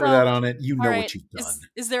T-shirt with that on it. You know what you've done.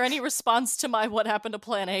 Is there any response to my what happened to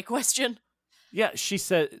Plan A question? Yeah, she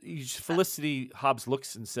said. Felicity Hobbs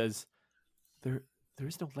looks and says, "There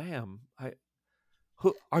is no lamb.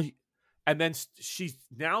 Who are you?" And then she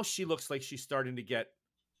looks like she's starting to get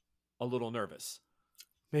a little nervous.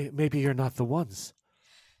 Maybe you're not the ones.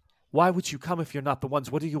 Why would you come if you're not the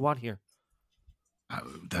ones? What do you want here?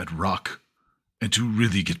 That rock. And to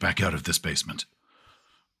really get back out of this basement.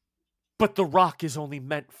 But the rock is only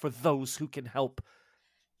meant for those who can help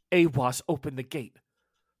Awas open the gate.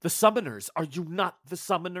 The summoners, are you not the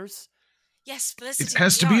summoners? Yes, Felicity. It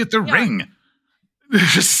has to be at the ring.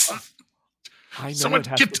 I know it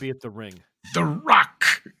has to be at the ring. The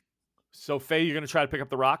rock. So, Faye, you're going to try to pick up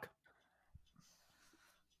the rock?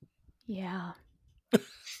 Yeah.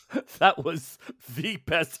 That was the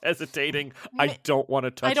best hesitating. I don't want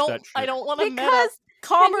to touch that shit. I don't want to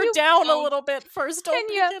calm her down a little bit first. Don't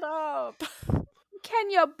pick it up. Can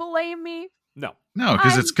you blame me No. No,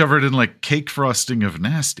 because it's covered in like cake frosting of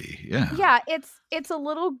nasty. Yeah. Yeah, it's a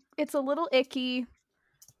little icky.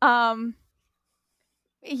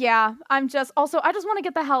 Yeah, I just want to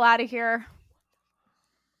get the hell out of here.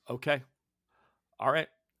 Okay. All right.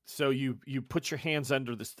 So you put your hands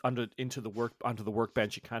onto the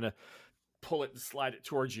workbench. You kind of pull it and slide it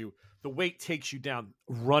towards you. The weight takes you down.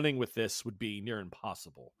 Running with this would be near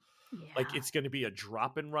impossible. Yeah. Like it's going to be a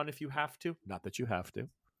drop and run if you have to. Not that you have to,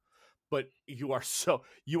 but you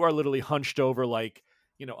are literally hunched over like,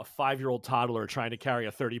 a 5-year-old toddler trying to carry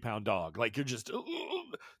a 30-pound dog. Like you're just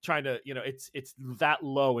trying to, it's that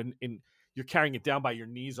low and you're carrying it down by your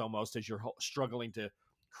knees almost as you're struggling to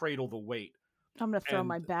cradle the weight. I'm going to throw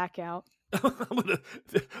my back out.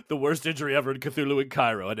 The worst injury ever in Cthulhu in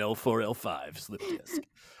Cairo, an L4, L5 slip disc.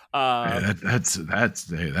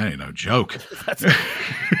 That ain't no joke. That's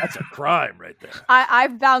a crime right there.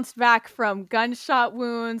 I've bounced back from gunshot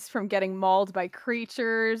wounds, from getting mauled by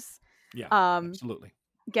creatures. Yeah, absolutely.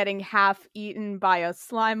 Getting half eaten by a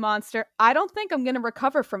slime monster. I don't think I'm going to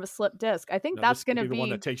recover from a slip disc. I think that's going to be the one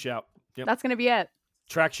that takes you out. Yep. That's going to be it.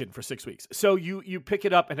 Traction for 6 weeks. So you pick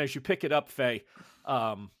it up, and as you pick it up, Faye,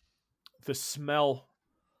 the smell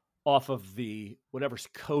off of the whatever's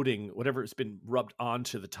been rubbed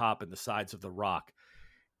onto the top and the sides of the rock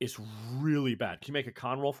is really bad. Can you make a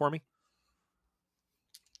con roll for me?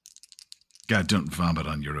 God, don't vomit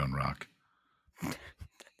on your own rock.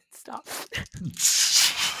 Stop.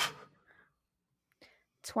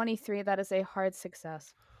 23, that is a hard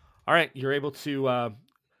success. All right, you're able to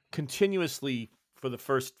continuously, for the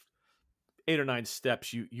first 8 or 9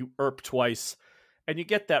 steps, you erp twice, and you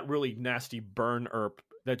get that really nasty burn erp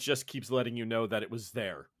that just keeps letting you know that it was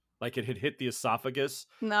there. Like it had hit the esophagus.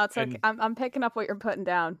 No, it's okay. I'm picking up what you're putting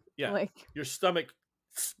down. Yeah, your stomach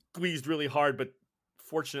squeezed really hard, but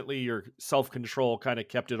fortunately your self-control kind of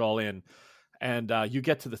kept it all in. And you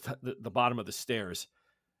get to the bottom of the stairs,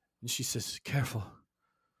 and she says, "Careful.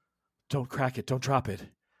 Don't crack it. Don't drop it.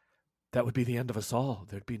 That would be the end of us all.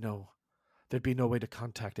 There'd be no way to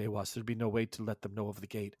contact AWAS. There'd be no way to let them know of the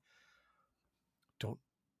gate. Don't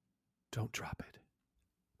drop it."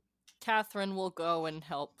 Catherine will go and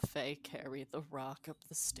help Faye carry the rock up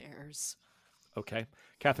the stairs. Okay.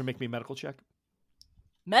 Catherine, make me a medical check.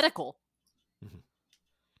 Medical? Mm-hmm.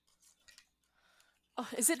 Oh,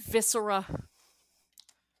 is it viscera?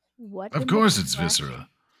 What? Of course it's viscera.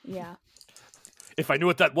 Yeah. If I knew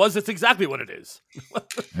what that was, that's exactly what it is. I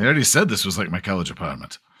already said this was like my college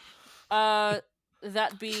apartment. That'd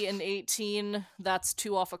be an 18. That's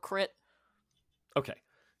 2 off a crit. Okay.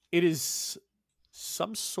 It is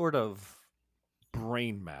some sort of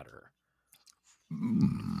brain matter.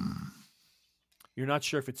 You're not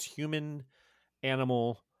sure if it's human,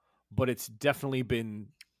 animal, but it's definitely been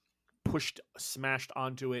smashed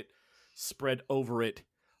onto it, spread over it.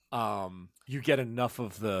 You get enough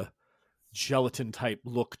of the gelatin type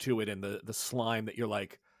look to it and the slime that you're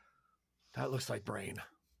like, that looks like brain.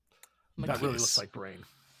 That really looks like brain.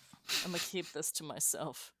 I'm gonna keep this to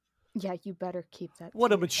myself. Yeah, you better keep that.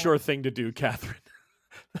 What a mature thing to do, Catherine.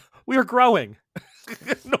 We are growing.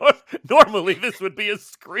 Normally, this would be a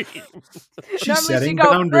scream. She's setting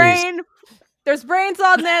boundaries. Brain. There's brains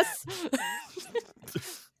on this.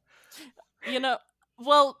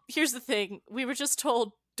 Well, here's the thing. We were just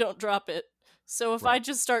told, don't drop it. So if I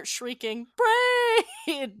just start shrieking,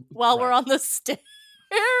 brain, while we're on the stairs.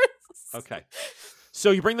 Okay.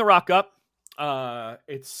 So you bring the rock up.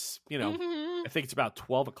 It's, Mm-hmm. I think it's about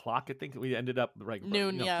 12 o'clock. I think we ended up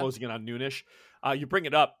noon, closing it on noonish. You bring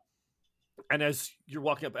it up, and as you're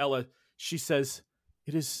walking up, Ella, she says,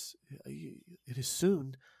 it is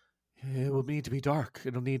soon. It will need to be dark.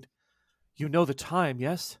 It'll need, the time,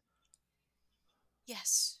 yes?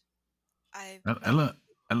 Yes. Ella,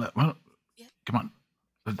 well, yeah. Come on.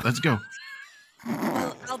 Let's go.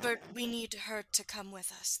 Well, Albert, we need her to come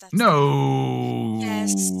with us.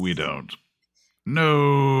 Yes. We don't.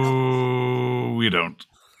 No, we don't.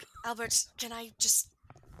 Albert, can I just...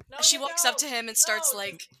 No, she walks up to him and starts,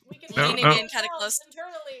 leaning in kind of close.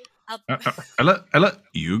 Ella,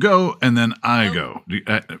 you go, and then I go.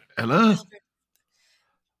 Ella? Albert,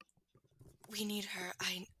 we need her.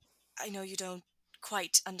 I know you don't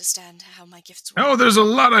quite understand how my gifts work. Oh, there's a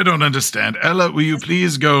lot I don't understand. Ella, will you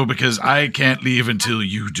please go, because I can't leave until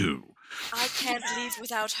you do. I can't leave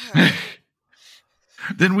without her.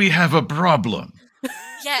 Then we have a problem.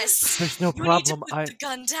 Yes. There's no you problem. Need to put the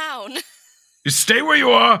gun down. You stay where you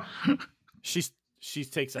are. She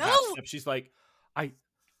takes a half step. She's like, I'm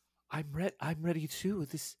ready too.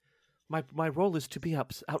 My role is to be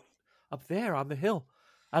up there on the hill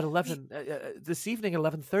at 11 this evening at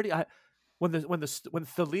 11:30. when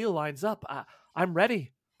Thalia lines up, I'm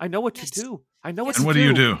ready. I know what to do. I know what to do. And what do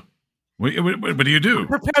you do? What do you do?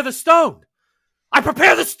 Prepare the stone. I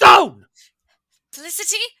prepare the stone.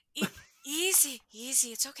 Felicity, easy.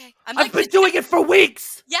 It's okay. I've been doing it for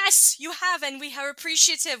weeks. Yes, you have, and we are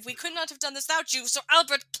appreciative. We could not have done this without you. So,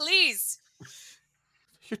 Albert, please.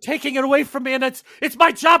 You're taking it away from me, and it's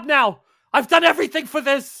my job now. I've done everything for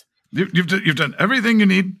this. You've done everything you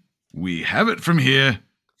need. We have it from here.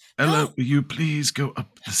 Ella, No. will you please go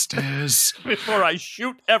up the stairs? Before I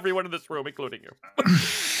shoot everyone in this room, including you.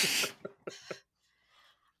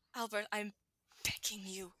 Albert, I'm begging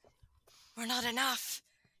you. We're not enough.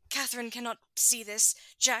 Catherine cannot see this.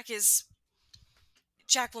 Jack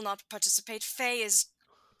will not participate. Faye is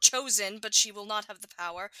chosen, but she will not have the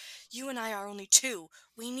power. You and I are only 2.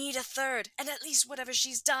 We need a 3rd, and at least whatever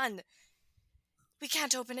she's done. We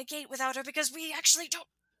can't open a gate without her because we actually don't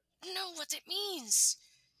know what it means.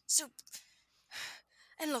 So,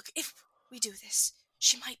 and look, if we do this,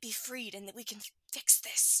 she might be freed and that we can fix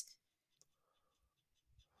this.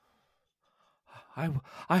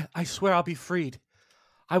 I swear I'll be freed.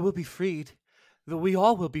 I will be freed. We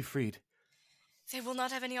all will be freed. They will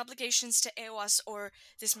not have any obligations to Eos or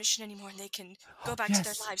this mission anymore, and they can go back to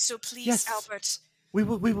their lives. So please, Albert. We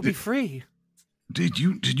will be free. Did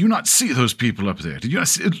you not see those people up there? Did you not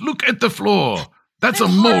see? Look at the floor. That's a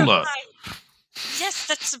molar. Yes,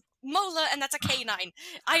 that's a molar, and that's a canine.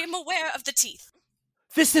 I am aware of the teeth.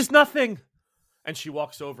 This is nothing. And she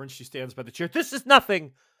walks over and she stands by the chair. This is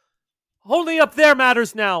nothing. Only up there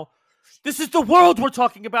matters now. This is the world we're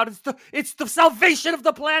talking about. It's the salvation of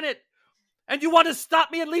the planet. And you want to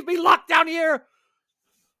stop me and leave me locked down here?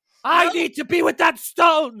 I need to be with that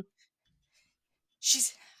stone.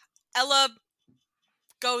 Ella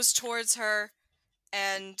goes towards her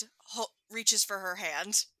and reaches for her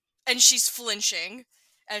hand. And she's flinching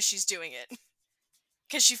as she's doing it.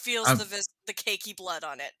 Because she feels the cakey blood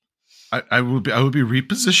on it. I will be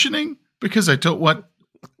repositioning because I don't want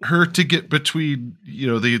her to get between,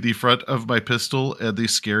 the front of my pistol and the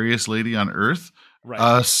scariest lady on earth.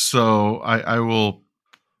 Right. So I will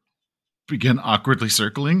begin awkwardly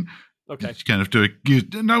circling. Okay. Kind of doing,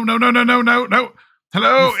 no.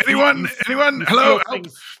 Hello, anyone? Hello.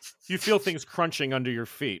 You feel things crunching under your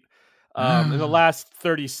feet. In the last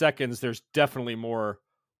 30 seconds, there's definitely more.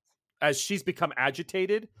 As she's become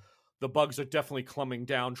agitated, the bugs are definitely clumping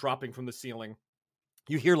down, dropping from the ceiling.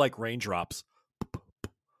 You hear like raindrops.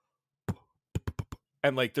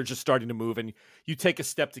 And like they're just starting to move, and you take a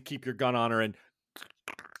step to keep your gun on her, and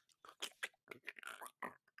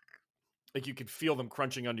like you can feel them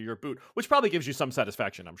crunching under your boot, which probably gives you some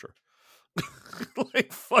satisfaction, I'm sure.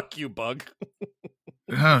 Like, fuck you, bug.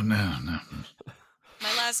 Oh, no.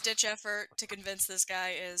 My last-ditch effort to convince this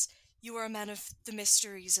guy is, you are a man of the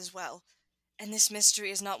mysteries as well. And this mystery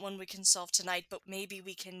is not one we can solve tonight, but maybe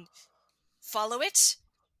we can follow it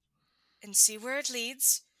and see where it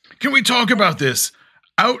leads. Can we talk about this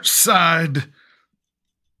outside?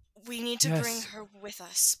 We need to bring her with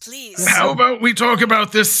us, please. How about we talk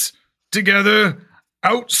about this together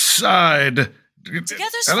outside?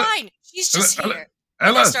 Together's fine. She's just here.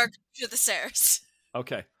 Ella. I start to the stairs.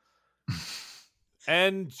 Okay.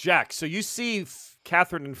 And Jack, so you see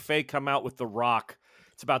Catherine and Faye come out with the rock.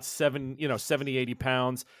 It's about 70, 80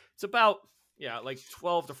 pounds. It's about, like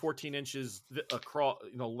 12 to 14 inches across,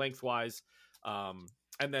 lengthwise. And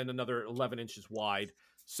then another 11 inches wide.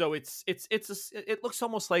 So it looks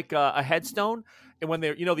almost like a headstone. And when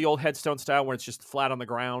they're, the old headstone style where it's just flat on the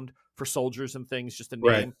ground for soldiers and things, just a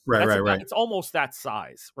name. Right. It's almost that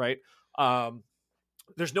size, right?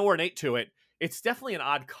 There's no ornate to it. It's definitely an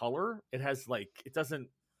odd color. It has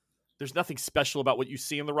there's nothing special about what you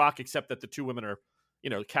see in the rock, except that the two women are,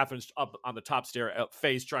 Catherine's up on the top stair,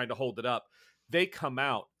 Faye's trying to hold it up. They come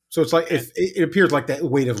out. So it's like, it appears like that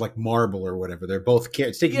weight of like marble or whatever. They're both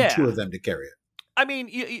it's taking 2 of them to carry it. I mean,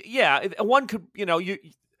 one could,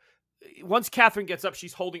 once Catherine gets up,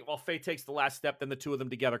 she's holding it while Faye takes the last step. Then the 2 of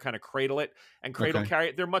them together kind of cradle it and carry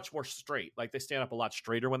it. They're much more straight. Like they stand up a lot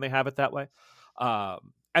straighter when they have it that way.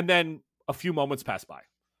 And then a few moments pass by,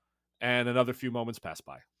 and another few moments pass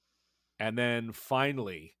by, and then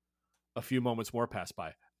finally, a few moments more pass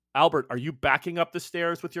by. Albert, are you backing up the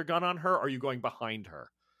stairs with your gun on her? Or are you going behind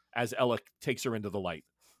her as Ella takes her into the light?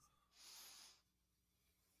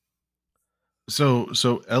 So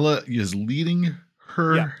Ella is leading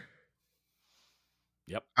her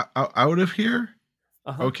out of here?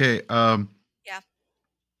 Uh-huh. Okay. Yeah.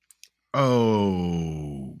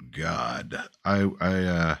 Oh God.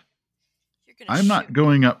 I'm not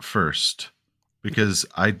going up first because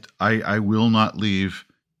I will not leave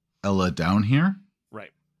Ella down here.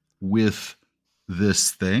 Right. with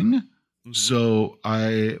this thing. Mm-hmm. So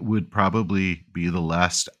I would probably be the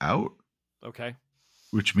last out. Okay.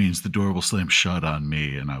 Which means the door will slam shut on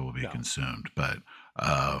me and I will be consumed. But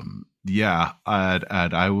yeah,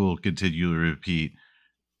 I will continue to repeat.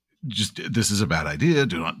 Just this is a bad idea.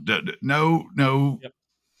 No. Yep.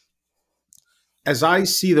 As I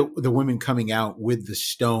see the women coming out with the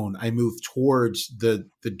stone, I move towards the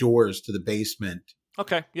doors to the basement.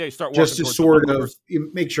 Okay. Yeah, you start walking just to sort of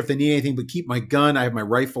make sure if they need anything, but keep my gun. I have my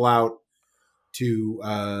rifle out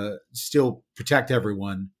to still protect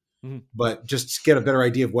everyone, but just get a better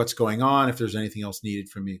idea of what's going on, if there's anything else needed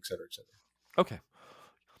from me, et cetera, et cetera. Okay.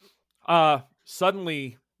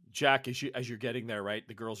 Suddenly, Jack, as you're getting there, right,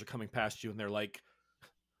 the girls are coming past you, and they're like,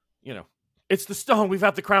 it's the stone. We've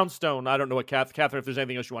had the crown stone. I don't know what, Catherine, if there's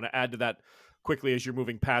anything else you want to add to that quickly as you're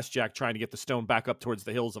moving past Jack, trying to get the stone back up towards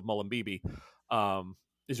the hills of Mullumbebe.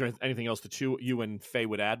 Is there anything else that you and Faye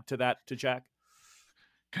would add to that, to Jack?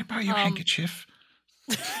 Can I buy you a handkerchief?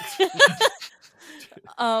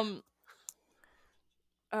 I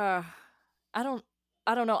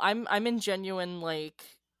don't know. I'm in genuine,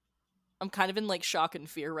 I'm kind of in shock and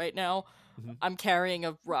fear right now. Mm-hmm. I'm carrying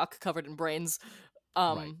a rock covered in brains.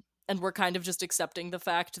 Right. And we're kind of just accepting the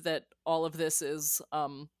fact that all of this is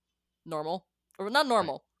normal. Or not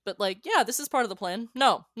normal, right. But this is part of the plan.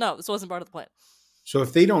 No, this wasn't part of the plan. So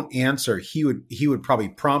if they don't answer, he would probably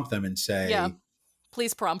prompt them and say, yeah,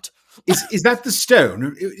 please prompt. Is that the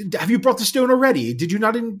stone? Have you brought the stone already? Did you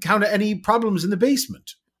not encounter any problems in the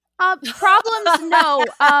basement? Problems? No.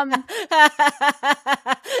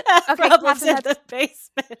 Okay, problems in the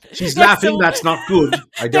basement. She's laughing. That's not good.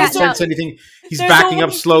 I don't sense anything. He's backing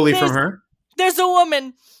up slowly from her. There's a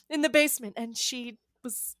woman in the basement, and she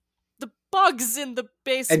was the bugs in the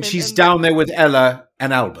basement. And she's down there with Ella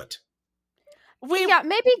and Albert.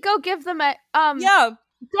 Maybe go give them a Don't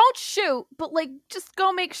shoot, but just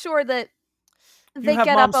go make sure that they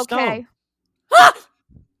get up okay.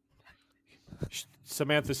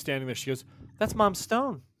 Samantha's standing there. She goes, "That's Mom's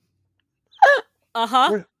stone."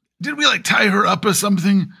 Did we tie her up or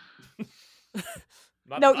something?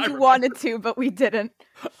 No, you wanted to, but we didn't.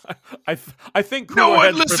 I think no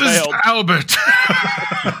one listens to Albert.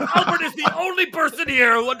 Albert is the only person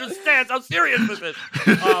here who understands how serious this is.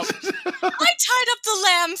 I tied up the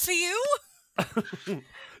lamb for you.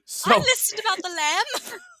 I listened about the lamb.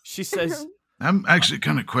 She says, I'm actually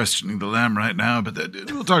kind of questioning the lamb right now, but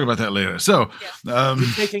we'll talk about that later. So, you're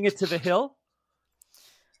taking it to the hill?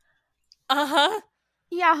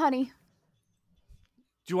 Yeah, honey.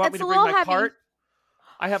 Do you want me to bring my cart?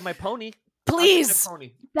 I have my pony. Please.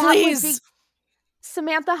 Please.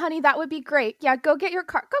 Samantha, honey, that would be great. Yeah, go get your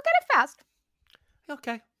cart. Go get it fast.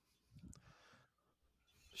 Okay.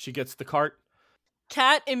 She gets the cart.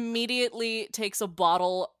 Kat immediately takes a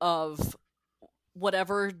bottle of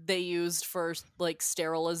whatever they used for for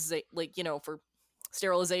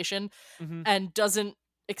sterilization, and doesn't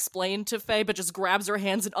explain to Faye, but just grabs her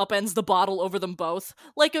hands and upends the bottle over them both,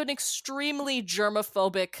 like an extremely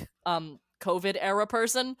germophobic COVID era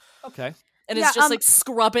person. Okay. And is just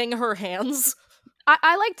scrubbing her hands.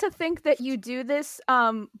 I like to think that you do this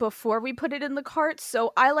before we put it in the cart,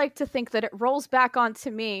 so I like to think that it rolls back onto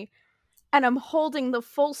me, and I'm holding the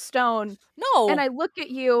full stone. No. And I look at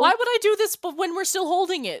you. Why would I do this when we're still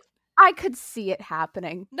holding it? I could see it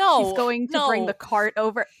happening. No. She's going to bring the cart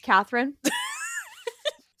over. Catherine?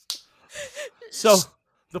 So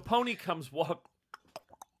the pony comes walk.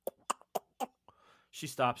 She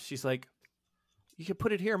stops. She's like, you can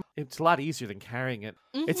put it here. It's a lot easier than carrying it.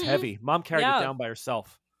 Mm-hmm. It's heavy. Mom carried it down by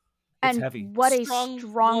herself. It's heavy. What a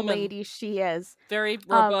strong lady she is. Very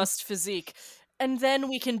robust physique. And then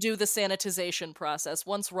we can do the sanitization process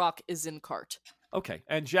once Rock is in cart. Okay.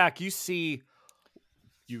 And Jack, you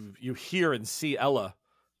hear and see Ella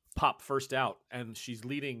pop first out, and she's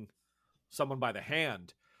leading someone by the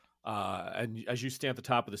hand. And as you stand at the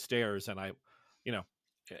top of the stairs, and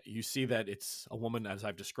you see that it's a woman, as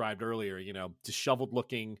I've described earlier, disheveled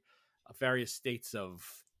looking, various states of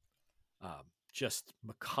just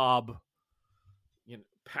macabre,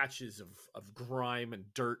 patches of grime and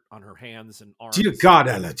dirt on her hands and arms. Dear God,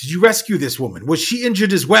 Ella, did you rescue this woman? Was she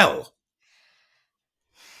injured as well?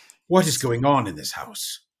 What is going on in this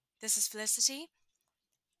house? This is Felicity.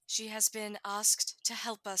 She has been asked to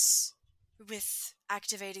help us with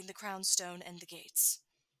activating the crown stone and the gates.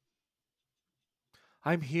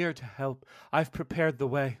 I'm here to help. I've prepared the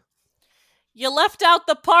way. You left out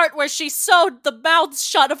the part where she sewed the mouths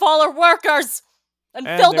shut of all her workers and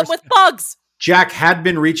filled them with bugs. Jack had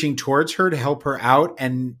been reaching towards her to help her out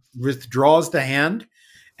and withdraws the hand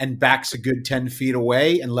and backs a good 10 feet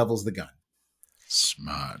away and levels the gun.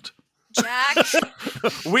 Smart. Jack.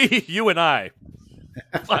 You and I.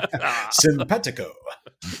 Simpatico.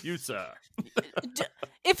 You, sir.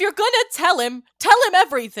 If you're gonna tell him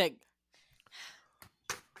everything.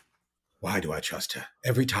 Why do I trust her?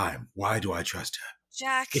 Every time. Why do I trust her?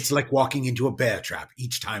 Jack. It's like walking into a bear trap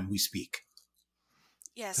each time we speak.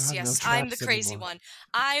 Yes, There are no I'm the traps crazy anymore. one.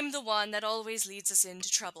 I'm the one that always leads us into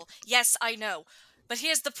trouble. Yes, I know. But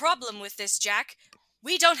here's the problem with this, Jack.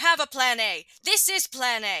 We don't have a plan A. This is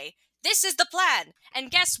plan A. This is the plan. And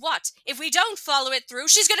guess what? If we don't follow it through,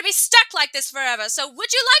 she's going to be stuck like this forever. So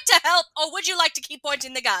would you like to help, or would you like to keep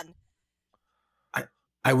pointing the gun?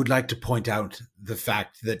 I would like to point out the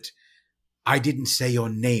fact that I didn't say your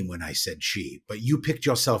name when I said she, but you picked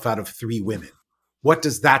yourself out of 3 women. What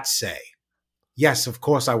does that say? Yes, of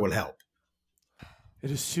course I will help. It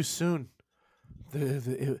is too soon.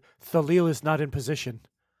 Thalil is not in position.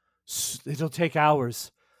 It'll take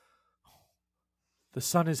hours. The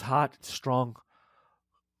sun is hot, strong.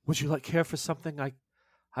 Would you care for something I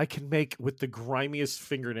can make with the grimiest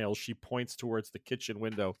fingernails? She points towards the kitchen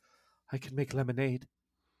window. I can make lemonade.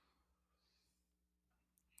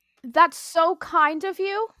 That's so kind of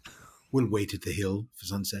you. We'll wait at the hill for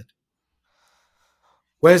sunset.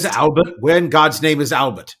 Where's Albert? Where in God's name is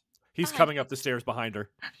Albert? He's coming up the stairs behind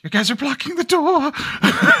her. You guys are blocking the door.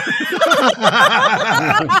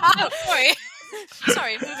 Oh,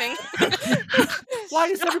 sorry, moving. Why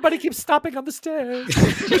does everybody keep stopping on the stairs?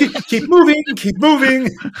 Keep moving, keep moving.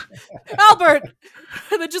 Albert!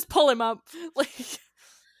 And then just pull him up. That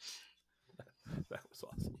was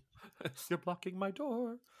awesome. You're blocking my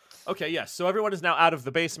door. Okay, yes. So everyone is now out of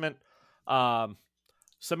the basement.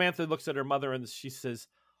 Samantha looks at her mother and she says,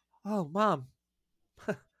 "Oh, Mom,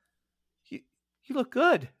 you look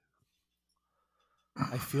good."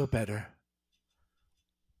 I feel better.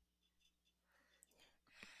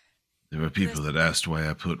 There were people that asked why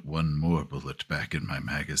I put one more bullet back in my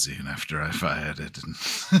magazine after I fired it.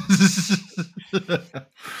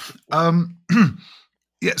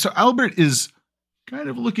 Yeah, so Albert is kind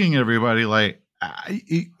of looking at everybody like,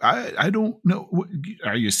 I don't know.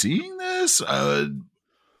 Are you seeing this? Am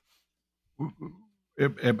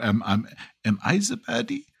I the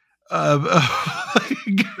baddie?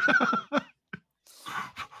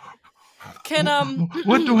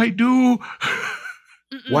 What do I do?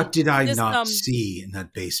 What did I not see in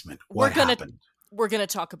that basement? What happened? We're gonna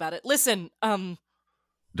talk about it. Listen,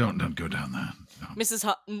 Don't go down that. No.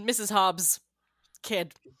 Mrs. Hobbs,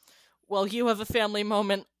 kid. Well, you have a family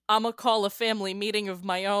moment. I'ma call a family meeting of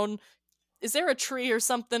my own. Is there a tree or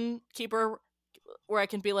something, Keeper, where I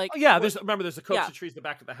can be like? Oh, yeah, there's a copse of trees in the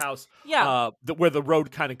back of the house. Yeah, where the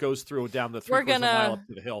road kind of goes through down the 3/4 mile up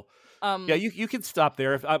to the hill. Yeah, you can stop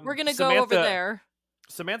there. We're gonna go over there.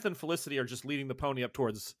 Samantha and Felicity are just leading the pony up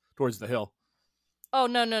towards the hill. Oh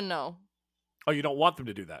no! Oh, you don't want them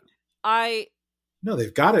to do that? No,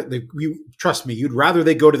 they've got it. Trust me, you'd rather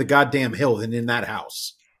they go to the goddamn hill than in that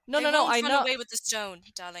house. No. I know. Run away with the stone,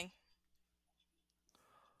 darling.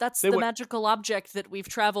 That's the magical object that we've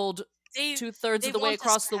traveled 2/3 of the way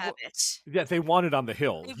across the world. Yeah, they want it on the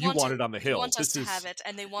hill. You want it on the hill. They want us to have it,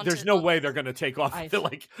 and they want. There's no way they're going to take off. I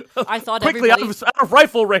thought quickly out of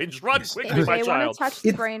rifle range. Run quickly, If my they child. want to touch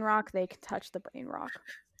the brain rock, they can touch the brain rock.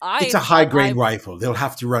 It's a high-grade rifle. They'll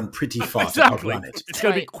have to run pretty far to outrun it. It's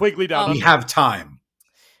going to be quickly down. We have time.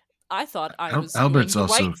 I thought I was Albert's doing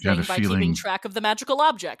the also right kind thing of by feeling keeping track of the magical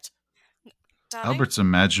object. Darling? Albert's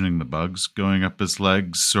imagining the bugs going up his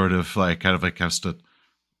legs, sort of like has to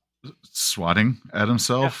swatting at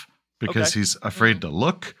himself because he's afraid to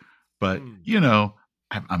look. But I'm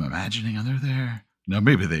imagining they're there. Now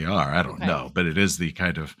maybe they are. I don't know. But it is the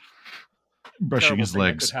kind of brushing his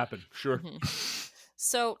legs. That could happen. Sure. Mm-hmm.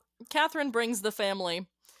 So Catherine brings the family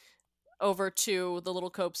over to the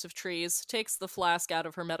little copse of trees, takes the flask out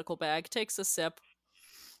of her medical bag, takes a sip,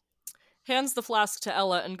 hands the flask to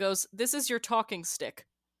Ella, and goes, "This is your talking stick.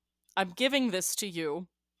 I'm giving this to you.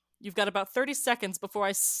 You've got about 30 seconds before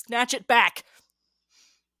I snatch it back.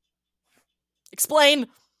 Explain!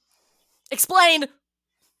 Explain!"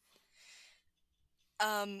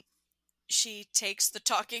 She takes the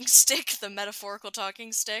talking stick, the metaphorical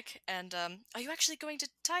talking stick, and, are you actually going to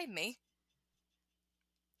time me?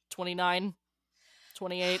 29,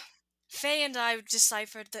 28. Faye and I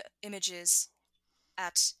deciphered the images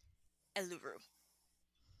at Eluru.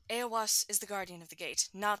 Eowas is the guardian of the gate,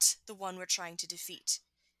 not the one we're trying to defeat.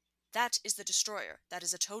 That is the destroyer. That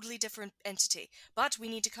is a totally different entity. But we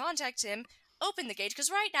need to contact him, open the gate, because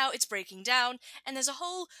right now it's breaking down, and there's a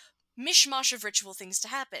whole mishmash of ritual things to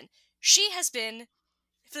happen.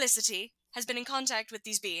 Felicity has been in contact with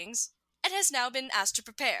these beings, and has now been asked to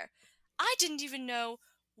prepare. I didn't even know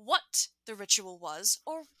what the ritual was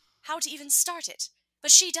or how to even start it,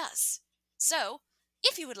 but she does. So,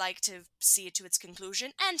 if you would like to see it to its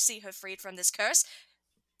conclusion and see her freed from this curse,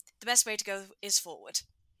 the best way to go is forward,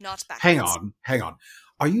 not backwards. Hang on.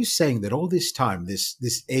 Are you saying that all this time, this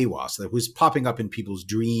Awas that was popping up in people's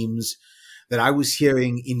dreams, that I was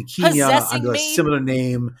hearing in Kenya Possessing under a me? similar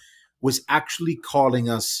name, was actually calling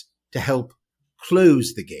us to help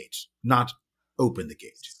close the gate, not open the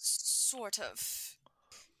gate? Sort of.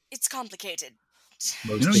 It's complicated. Most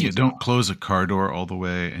You know, things you don't are. close a car door all the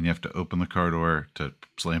way, and you have to open the car door to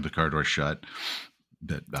slam the car door shut.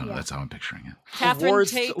 I don't know, that's how I'm picturing it. Catherine the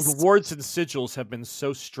takes... wards and sigils have been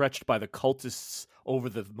so stretched by the cultists over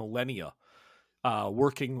the millennia,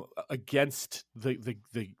 working against the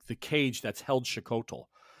cage that's held Shakotl,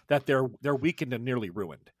 that they're weakened and nearly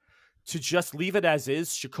ruined. To just leave it as is,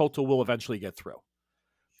 Shakotl will eventually get through.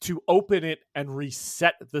 To open it and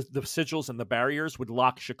reset the sigils and the barriers would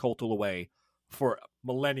lock Shakotl away for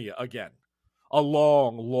millennia again. A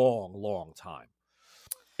long, long, long time.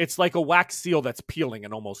 It's like a wax seal that's peeling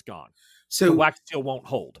and almost gone. The So, wax seal won't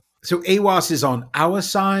hold. so Awas is on our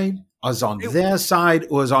side, is on their side,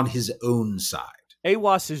 or is on his own side?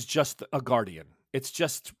 Awas is just a guardian. It's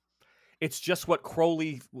just what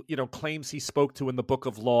Crowley, claims he spoke to in the Book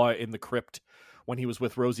of Law in the crypt when he was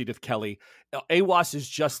with Rose Edith Kelly. Awas is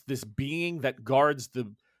just this being that guards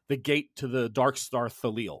the gate to the Dark Star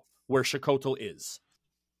Thalil, where Shakotl is.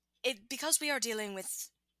 Because we are dealing with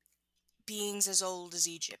beings as old as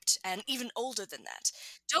Egypt, and even older than that.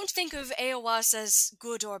 Don't think of Aowas as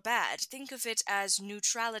good or bad. Think of it as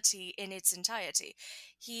neutrality in its entirety.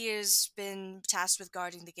 He has been tasked with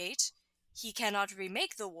guarding the gate. He cannot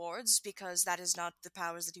remake the wards because that is not the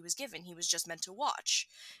powers that he was given. He was just meant to watch.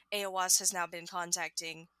 Aowas has now been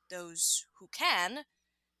contacting those who can.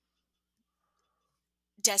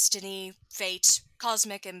 Destiny, fate,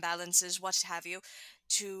 cosmic imbalances, what have you,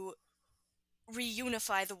 to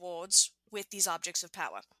reunify the wards with these objects of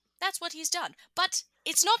power. That's what he's done. But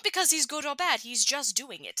it's not because he's good or bad, he's just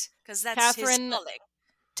doing it. Because that's Catherine his calling.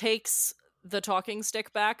 takes the talking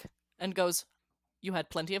stick back and goes, "You had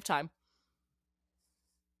plenty of time.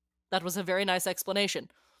 That was a very nice explanation.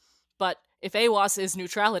 But if Awas is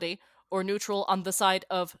neutrality, or neutral on the side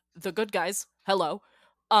of the good guys, hello,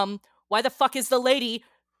 why the fuck is the lady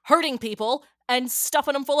hurting people and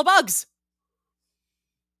stuffing them full of bugs?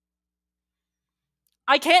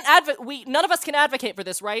 I can't none of us can advocate for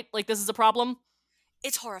this, right? Like, this is a problem?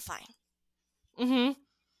 It's horrifying. Mm-hmm.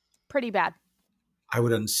 Pretty bad. I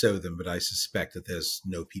would unsew them, but I suspect that there's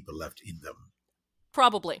no people left in them.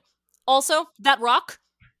 Probably. Also, that rock.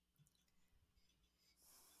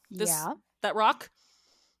 That rock.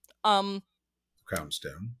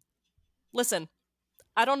 Crownstone. Listen,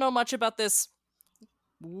 I don't know much about this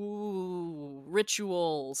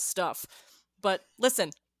ritual stuff, but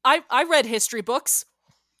listen, I read history books.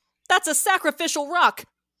 That's a sacrificial rock.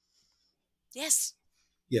 Yes.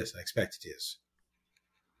 Yes, I expect it is.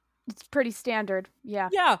 It's pretty standard. Yeah.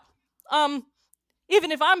 Yeah.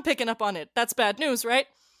 Even if I'm picking up on it, that's bad news, right?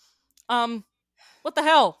 What the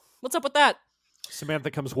hell? What's up with that?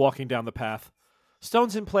 Samantha comes walking down the path.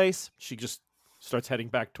 Stone's in place. She just starts heading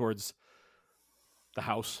back towards the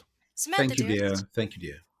house. Samantha, Thank you, dear. Thank you,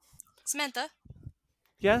 dear. Samantha,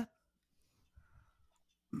 Yeah?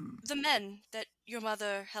 the men that your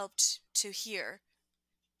mother helped to hear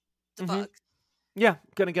the Mhm. bug, Yeah,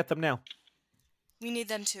 gonna get them now. we need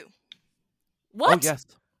them too. What? Oh, yes.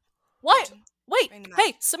 Why? Wait, Bring them out.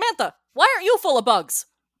 hey, Samantha, why aren't you full of bugs?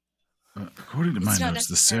 According to my It's not notes,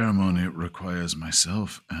 the necessary. ceremony requires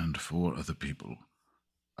myself and 4 other people.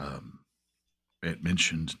 It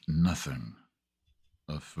mentioned nothing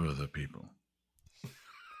of further people.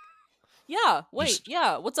 Yeah, wait, Just-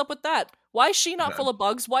 yeah, what's up with that? Why is she not That- full of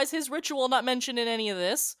bugs? Why is his ritual not mentioned in any of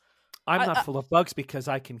this? I'm I- not full of bugs because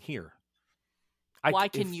I can hear. Why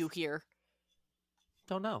can you hear?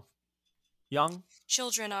 Don't know. Young?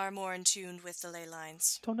 Children are more in tune with the ley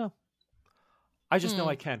lines. Don't know. I just know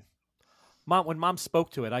I can. Mom, when Mom spoke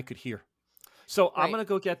to it, I could hear. So I'm Right. gonna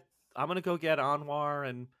go get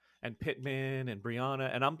Anwar and Pittman and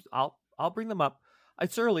Brianna, and I'll bring them up.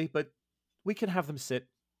 It's early, but we can have them sit.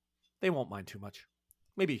 They won't mind too much.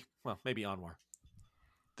 Maybe Anwar.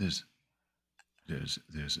 There's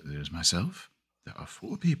myself. There are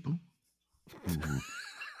 4 people who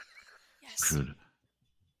Yes. could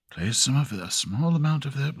place a small amount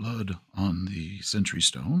of their blood on the sentry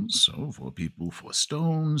stones. So 4 people, 4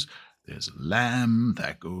 stones. There's a lamb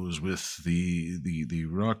that goes with the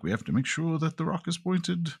rock. We have to make sure that the rock is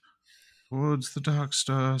pointed towards the Dark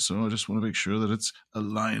Star. So I just want to make sure that it's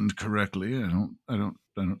aligned correctly. I don't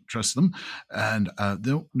trust them, and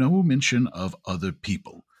no mention of other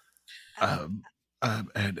people. And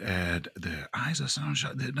their eyes are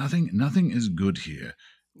sunshine. Nothing is good here.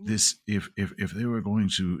 This, if they were going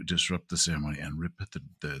to disrupt the ceremony and rip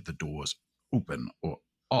the doors open or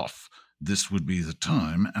off, this would be the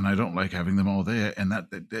time. And I don't like having them all there. And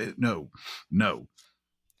no.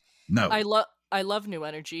 I love new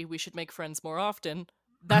energy. We should make friends more often.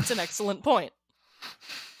 That's an excellent point.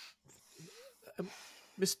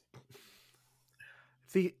 The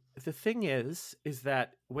thing is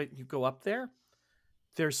that when you go up there,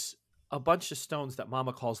 there's a bunch of stones that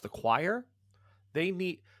Mama calls the choir.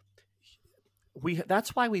 That's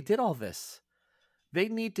why we did all this. They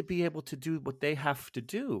need to be able to do what they have to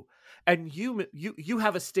do. And you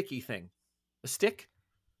have a sticky thing. A stick?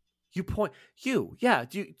 You point a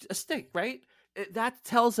stick, right? That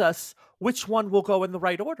tells us which one will go in the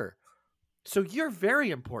right order. So you're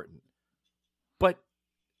very important. But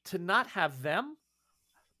to not have them,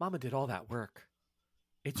 Mama did all that work.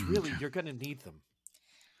 It's really, you're going to need them.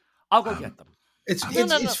 I'll go get them. It's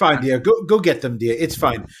fine, Dia. Go get them, Dia. It's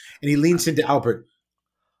fine. And he leans into Albert.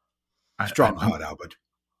 Strong heart, Albert.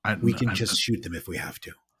 We can just shoot them if we have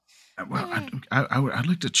to. Well, I'd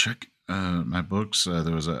like to check my books.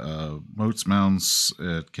 There was a moats, mounds,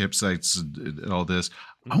 campsites, and all this.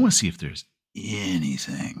 I want to see if there's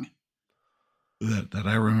anything that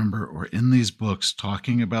I remember or in these books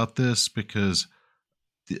talking about this, because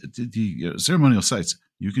the ceremonial sites,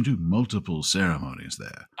 you can do multiple ceremonies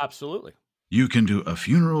there. Absolutely. You can do a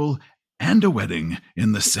funeral and a wedding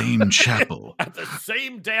in the same chapel at the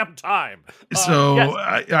same damn time. So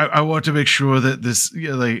yes. I want to make sure that this,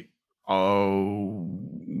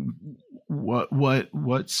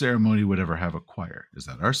 what ceremony would ever have a choir? Is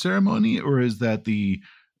that our ceremony, or is that the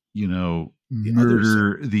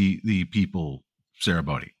murder the people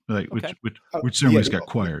ceremony? Which ceremony's got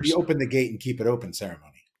choirs? You open the gate and keep it open ceremony.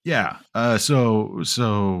 Yeah. So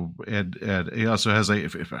he also has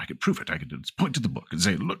if I could prove it, I could just point to the book and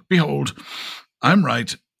say, "Look, behold, I'm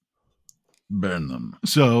right. Burn them."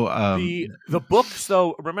 So the books,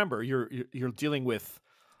 though, remember you're dealing with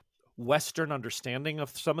Western understanding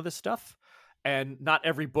of some of this stuff, and not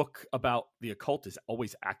every book about the occult is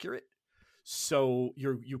always accurate. So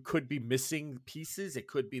you could be missing pieces. It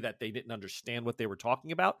could be that they didn't understand what they were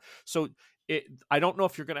talking about. So I don't know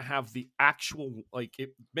if you're going to have the actual,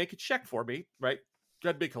 make a check for me, right? Go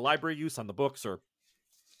ahead and make a library use on the books, or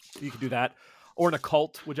you can do that, or an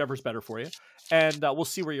occult, whichever's better for you. And we'll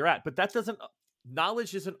see where you're at. But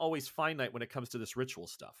knowledge isn't always finite when it comes to this ritual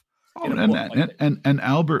stuff. And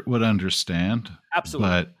Albert would understand. Absolutely.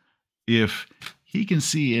 But if he can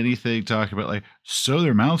see anything talk about sew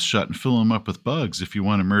their mouths shut and fill them up with bugs if you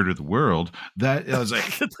want to murder the world, that I was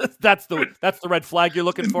like, that's the red flag you're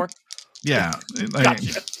looking for. Yeah.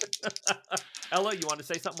 Gotcha. Ella, you want to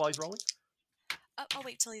say something while he's rolling? I'll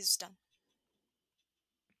wait till he's done.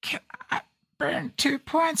 Can I burn 2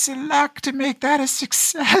 points of luck to make that a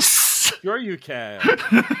success? Sure you can.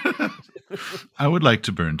 I would like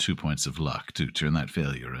to burn 2 points of luck to turn that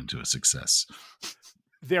failure into a success.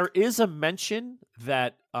 There is a mention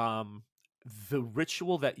that the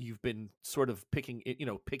ritual that you've been sort of picking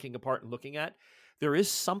apart and looking at, there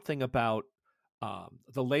is something about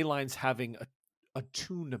the ley lines having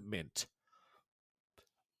attunement.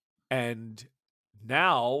 And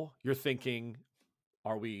now you're thinking,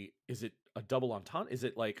 is it a double entendre? Is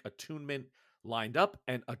it like attunement lined up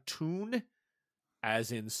and attune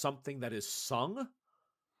as in something that is sung?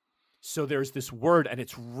 So there's this word, and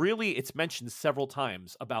it's mentioned several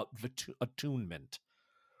times about the attunement.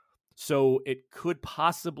 So it could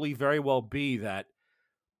possibly very well be that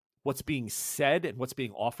what's being said and what's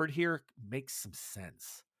being offered here makes some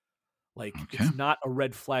sense. It's not a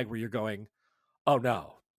red flag where you're going, oh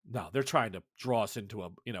no, they're trying to draw us into a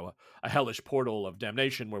hellish portal of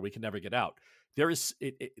damnation where we can never get out. There is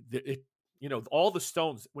all the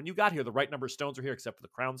stones. When you got here, the right number of stones are here, except for the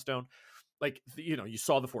crown stone. You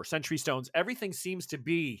saw the 4 century stones. Everything seems to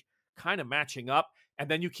be kind of matching up. And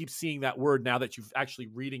then you keep seeing that word now that you've actually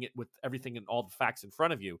reading it with everything and all the facts in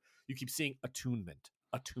front of you. You keep seeing attunement.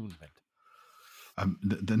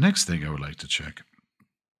 The next thing I would like to check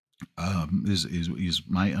is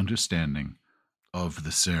my understanding of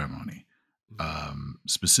the ceremony.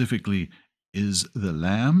 Specifically, is the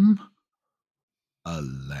lamb a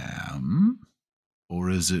lamb, or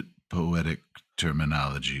is it poetic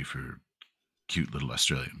terminology for cute little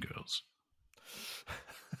Australian girls?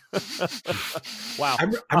 Wow.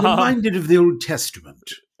 I'm reminded of the Old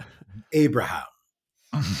Testament. Abraham.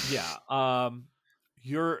 Yeah.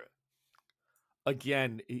 You're,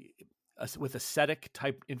 again, with ascetic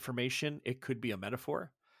type information, it could be a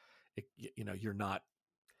metaphor. You're not.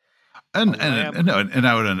 And I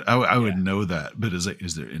would Yeah. know that, but is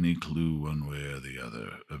there any clue one way or the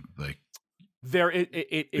other? Like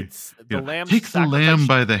it's the lamb. Take the lamb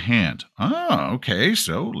by the hand. Oh, okay.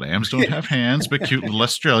 So lambs don't have hands, but cute little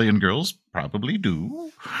Australian girls probably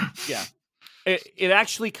do. Yeah, it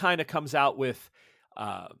actually kind of comes out with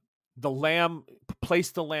the lamb.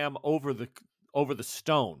 Place the lamb over the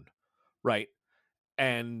stone, right?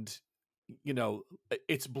 And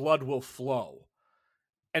its blood will flow.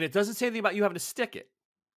 And it doesn't say anything about you having to stick it.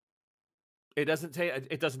 It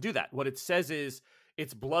doesn't do that. What it says is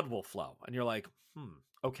its blood will flow. And you're like,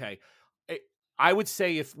 okay. I would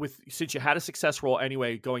say since you had a success roll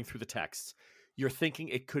anyway, going through the texts, you're thinking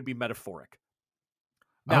it could be metaphoric.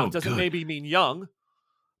 Now, it doesn't maybe mean young.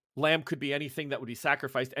 Lamb could be anything that would be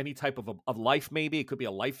sacrificed, any type of life maybe. It could be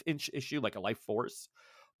a life issue, like a life force.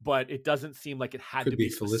 But it doesn't seem like it had to be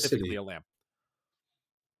specifically a lamb.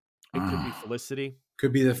 It could be Felicity.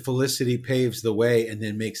 Could be that Felicity paves the way and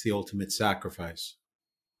then makes the ultimate sacrifice.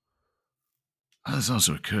 This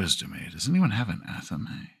also occurs to me. Does anyone have an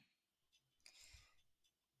athame?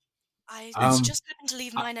 I just happened to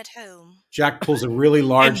leave mine at home. Jack pulls a really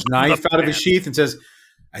large knife out of his sheath and says,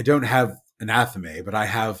 I don't have an athame, but I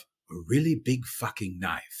have a really big fucking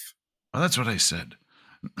knife. Well, that's what I said.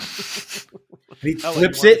 He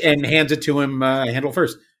flips it and hands it to him handle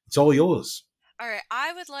first. It's all yours. All right,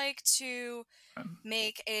 I would like to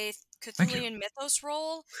make a Cthulhu mythos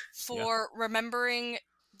roll for remembering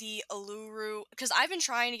the Uluru, because I've been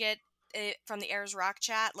trying to get it from the Airs Rock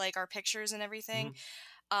chat, like our pictures and everything,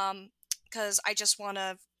 because I just want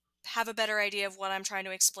to have a better idea of what I'm trying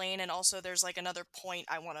to explain, and also there's like another point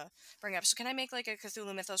I want to bring up. So can I make like a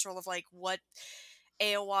Cthulhu mythos roll of like what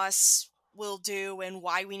Aowas will do and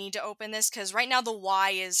why we need to open this? Because right now the why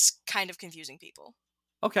is kind of confusing people.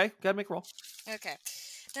 Okay, gotta make a roll. Okay.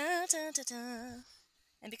 Da, da, da, da.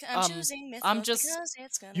 And because I'm choosing mythos because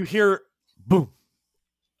it's gonna. You hear boom,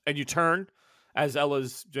 and you turn as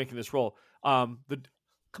Ella's drinking this roll. Come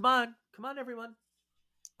on, everyone,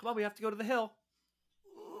 come on. We have to go to the hill.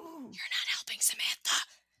 You're not helping, Samantha.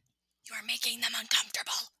 You are making them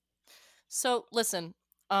uncomfortable. So listen,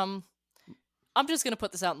 I'm just gonna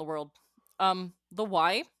put this out in the world. The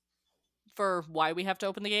why for why we have to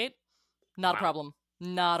open the gate, not a problem.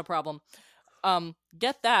 Not a problem.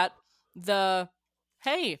 Get that.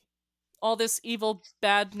 Hey, all this evil,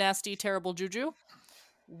 bad, nasty, terrible juju.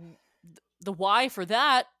 The why for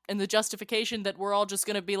that and the justification that we're all just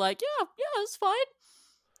going to be like, yeah, it's fine.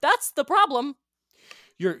 That's the problem.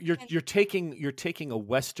 You're taking a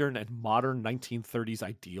Western and modern 1930s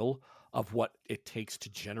ideal of what it takes to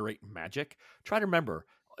generate magic. Try to remember,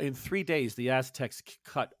 in 3 days, the Aztecs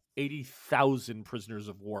cut 80,000 prisoners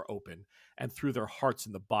of war open and threw their hearts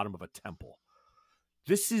in the bottom of a temple.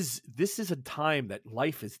 This is a time that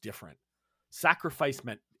life is different. Sacrifice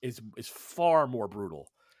is far more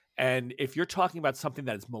brutal. And if you're talking about something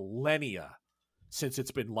that is millennia since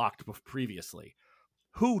it's been locked previously,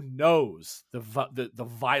 who knows the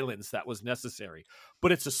violence that was necessary?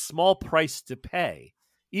 But it's a small price to pay,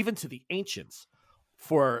 even to the ancients,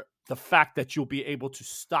 for the fact that you'll be able to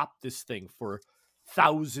stop this thing for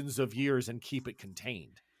thousands of years and keep it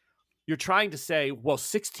contained. You're trying to say, well,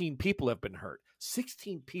 16 people have been hurt.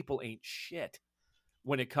 16 people ain't shit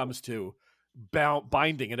when it comes to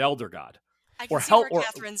binding an elder god. I can see where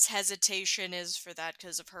Catherine's hesitation is for that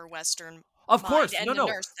because of her Western of course, mind and no,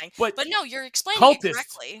 the nurse thing. But no, you're explaining it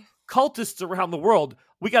correctly. Cultists around the world,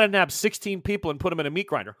 we got to nab 16 people and put them in a meat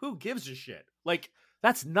grinder. Who gives a shit? Like,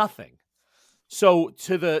 that's nothing. So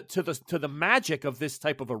to the magic of this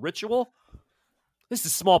type of a ritual, this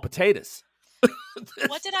is small potatoes.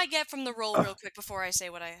 What did I get from the roll real quick before I say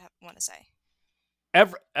what I want to say?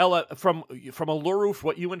 Ella, from Uluru,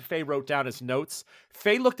 what you and Faye wrote down as notes,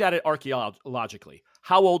 Faye looked at it archaeologically.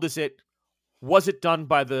 How old is it? Was it done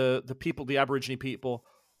by the people, the Aborigine people?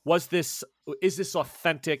 Is this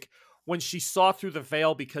authentic? When she saw through the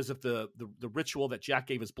veil because of the ritual that Jack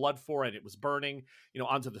gave his blood for, and it was burning,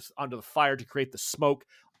 onto the fire to create the smoke.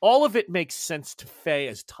 All of it makes sense to Faye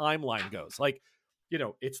as timeline goes. Like,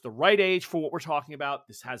 it's the right age for what we're talking about.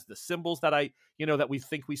 This has the symbols that that we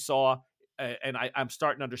think we saw, and I'm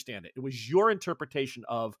starting to understand it. It was your interpretation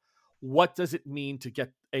of what does it mean to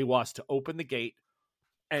get Awas to open the gate,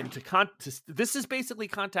 and this is basically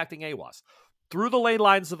contacting Awas through the ley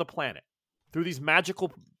lines of the planet, through these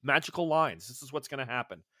magical lines. This is what's going to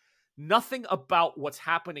happen. Nothing about what's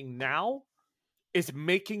happening now is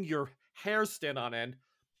making your hair stand on end,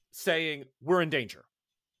 saying we're in danger.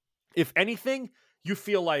 If anything, you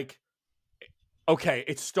feel like, Okay,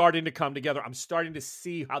 it's starting to come together. I'm starting to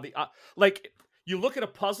see how the like you look at a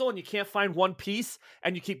puzzle and you can't find one piece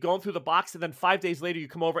and you keep going through the box and then 5 days later you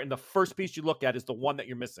come over and the first piece you look at is the one that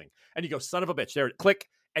you're missing. And you go, son of a bitch, there, click,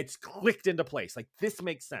 it's clicked into place. Like, this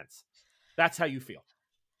makes sense. That's how you feel.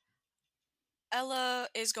 Ella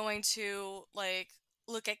is going to,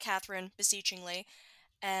 look at Catherine beseechingly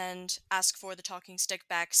and ask for the talking stick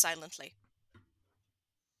back silently.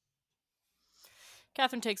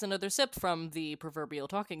 Catherine takes another sip from the proverbial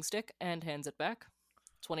talking stick and hands it back.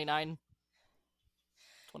 29.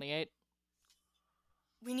 28.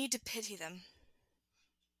 We need to pity them.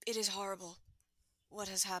 It is horrible what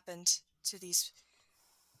has happened to these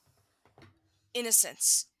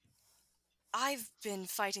innocents. I've been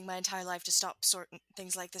fighting my entire life to stop certain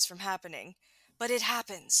things like this from happening, but it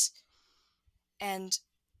happens. And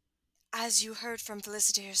as you heard from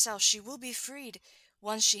Felicity herself, she will be freed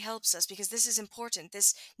once she helps us, because this is important.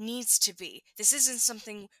 This needs to be. This isn't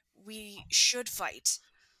something we should fight.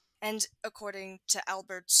 And according to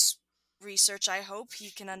Albert's research, I hope he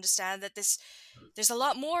can understand that there's a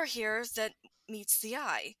lot more here that meets the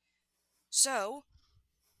eye. So,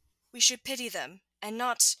 we should pity them and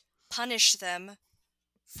not punish them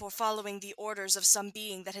for following the orders of some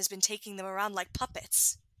being that has been taking them around like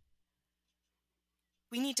puppets.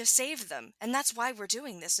 We need to save them, and that's why we're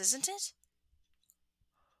doing this, isn't it?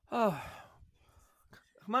 Oh,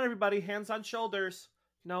 come on, everybody, hands on shoulders.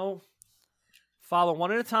 No, follow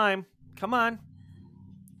one at a time. Come on.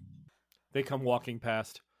 They come walking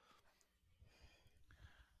past.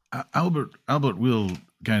 Albert will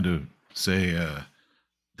kind of say,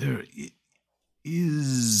 there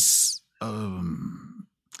is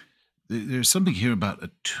there's something here about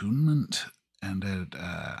attunement, and I'd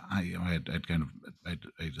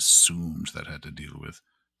assumed that had to deal with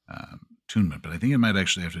attunement, but I think it might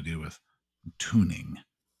actually have to deal with tuning,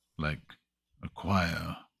 like a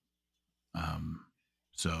choir.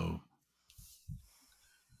 So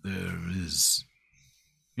there is,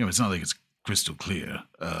 it's not like it's crystal clear,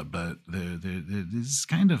 but there is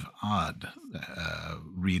kind of odd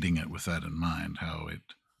reading it with that in mind, how it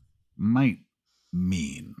might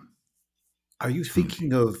mean. Are you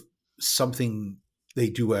thinking of something they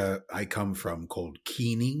do where I come from called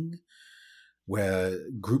keening, where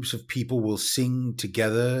groups of people will sing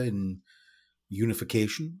together in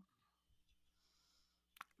unification?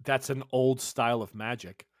 That's an old style of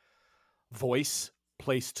magic. Voice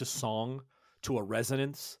placed to song, to a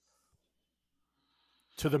resonance.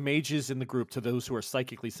 To the mages in the group, to those who are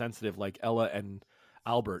psychically sensitive like Ella and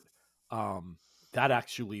Albert, that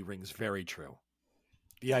actually rings very true.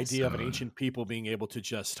 The idea of an ancient people being able to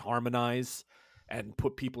just harmonize and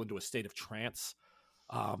put people into a state of trance.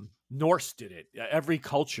 Norse did it. Every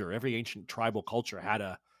culture, every ancient tribal culture had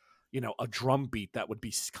a drum beat that would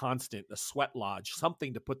be constant, a sweat lodge,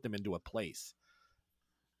 something to put them into a place.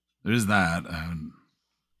 There's that. I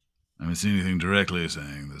haven't seen anything directly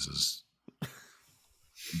saying this is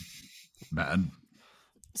bad.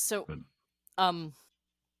 So,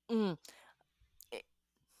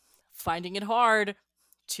 finding it hard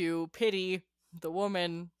to pity the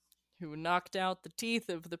woman who knocked out the teeth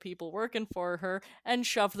of the people working for her and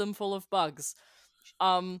shoved them full of bugs.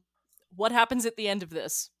 What happens at the end of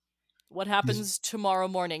this? What happens tomorrow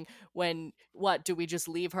morning when, do we just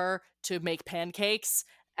leave her to make pancakes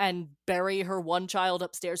and bury her one child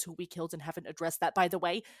upstairs who we killed and haven't addressed that, by the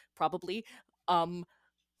way? Probably.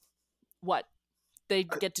 What? They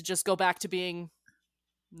get to just go back to being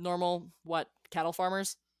normal, cattle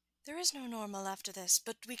farmers? There is no normal after this,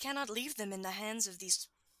 but we cannot leave them in the hands of these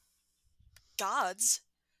gods.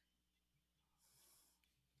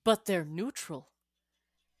 But they're neutral.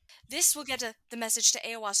 This will get the message to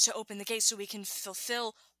Aowas to open the gate so we can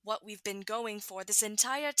fulfill what we've been going for this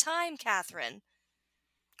entire time, Catherine.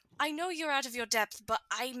 I know you're out of your depth, but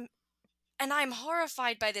I'm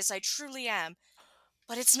horrified by this, I truly am.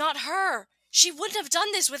 But it's not her. She wouldn't have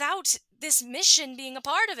done this without this mission being a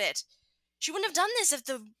part of it. She wouldn't have done this if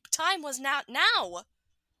the time was not now.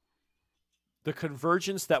 The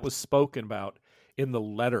convergence that was spoken about in the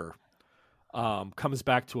letter comes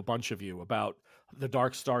back to a bunch of you about the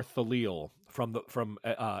Dark Star Thalil from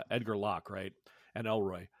Edgar Locke, right, and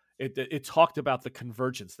Elroy. It talked about the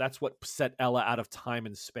convergence. That's what set Ella out of time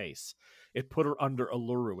and space. It put her under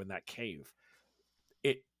Uluru in that cave.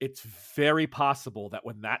 It's very possible that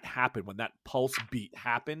when that happened, when that pulse beat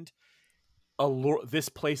happened, this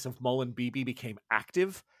place of Mullen BB became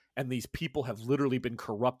active, and these people have literally been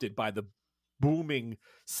corrupted by the booming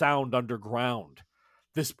sound underground.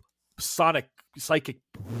 This sonic, psychic,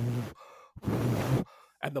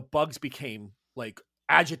 and the bugs became like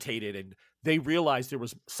agitated, and they realized there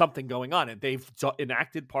was something going on, and they've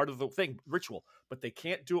enacted part of the ritual, but they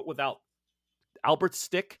can't do it without Albert's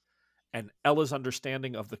stick and Ella's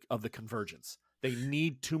understanding of the convergence. They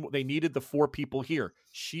needed the 4 people here.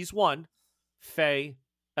 She's one. Faye,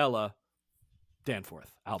 Ella,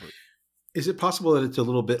 Danforth, Albert. Is it possible that it's a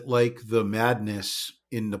little bit like the madness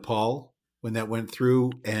in Nepal when that went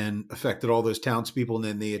through and affected all those townspeople, and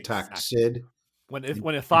then they attacked Sid? When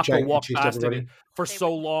Ithaka walked past it, for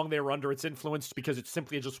so long they were under its influence because it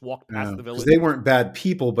simply just walked past the village. They weren't bad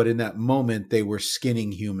people, but in that moment they were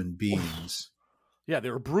skinning human beings. Yeah,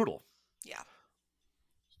 they were brutal. Yeah.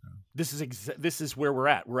 This is where we're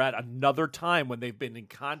at. We're at another time when they've been in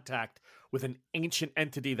contact with an ancient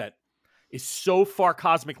entity that is so far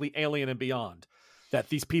cosmically alien and beyond that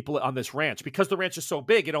these people on this ranch, because the ranch is so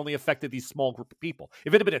big, it only affected these small group of people.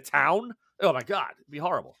 If it had been a town, oh my God, it'd be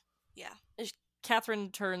horrible. Yeah. Catherine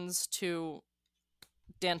turns to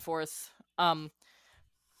Danforth.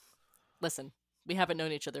 Listen, we haven't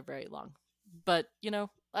known each other very long, but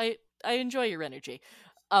I enjoy your energy.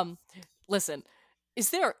 Listen, is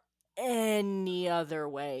there any other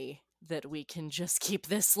way that we can just keep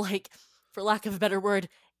this, like, for lack of a better word,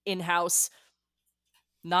 in-house,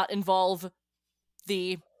 not involve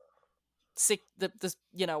the sick, the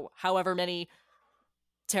however many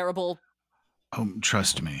terrible...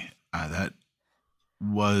 Trust me, that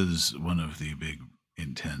was one of the big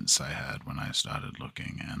intents I had when I started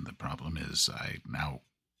looking, and the problem is I now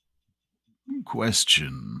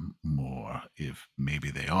question more if maybe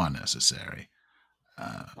they are necessary.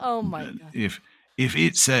 Oh my God. If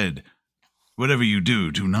it said, whatever you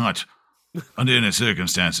do not, under any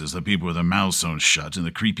circumstances, the people with their mouths sewn shut and the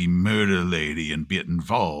creepy murder lady and get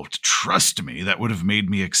involved, trust me, that would have made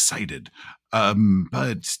me excited.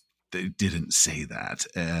 But they didn't say that,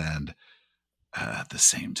 and at the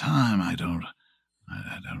same time, I don't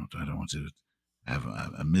want to have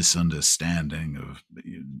a misunderstanding of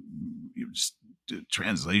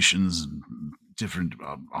translations and different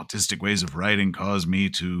autistic ways of writing cause me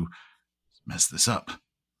to mess this up.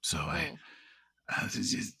 So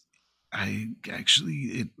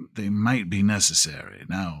they might be necessary.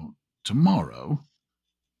 Now, tomorrow,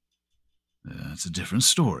 it's a different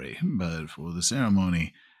story, but for the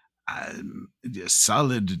ceremony, a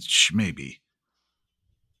solid maybe.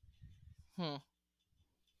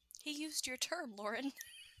 He used your term, Lauren.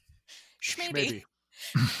 Shmaybe.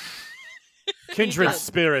 Kindred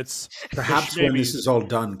spirits. Perhaps when this is all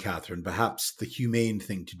done, Catherine, perhaps the humane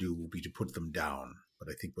thing to do will be to put them down. But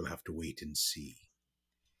I think we'll have to wait and see.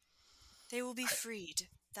 They will be freed.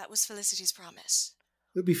 That was Felicity's promise.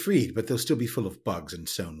 They'll be freed, but they'll still be full of bugs and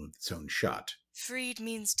sewn shut. Freed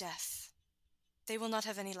means death. They will not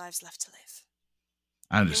have any lives left to live.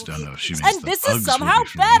 I just don't know if she means and this is somehow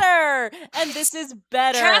better. And this is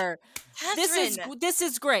better. This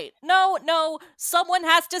is great. No, someone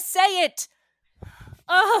has to say it.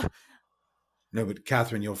 No, but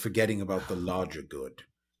Catherine, you're forgetting about the larger good.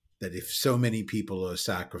 That if so many people are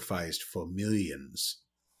sacrificed for millions,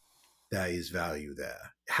 there is value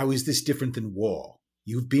there. How is this different than war?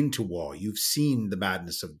 You've been to war. You've seen the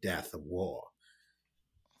madness of death of war.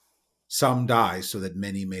 Some die so that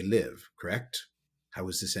many may live, correct? How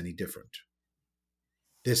is this any different?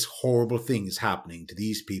 This horrible thing is happening to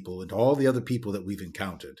these people and to all the other people that we've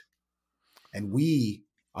encountered. And we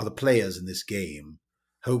are the players in this game,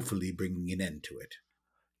 hopefully bringing an end to it.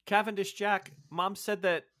 Cavendish Jack, Mom said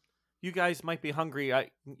that you guys might be hungry.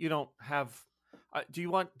 You don't have... do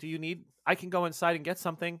you need... I can go inside and get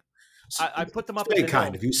something. I put them up. Very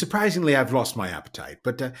kind of you. Surprisingly, I've lost my appetite.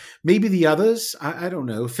 But maybe the others, I don't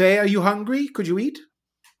know. Faye, are you hungry? Could you eat?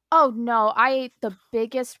 Oh, no. I ate the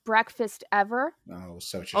biggest breakfast ever. Oh,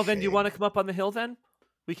 such a shame. Then do you want to come up on the hill then?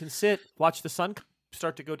 We can sit, watch the sun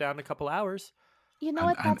start to go down in a couple hours. You know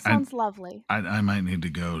what? That sounds lovely. I might need to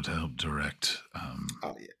go to help direct.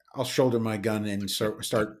 I'll shoulder my gun and start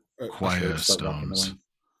Quiet Stones.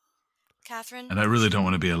 Catherine? And I really don't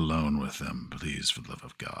want to be alone with them. Please, for the love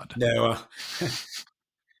of God. No.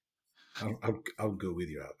 I'll go with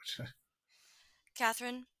you, Albert.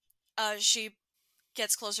 Catherine? She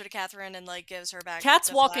gets closer to Catherine and gives her back.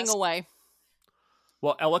 Cat's walking away.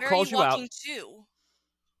 Well, Ella calls you out. Where are you walking to?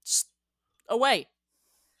 Away.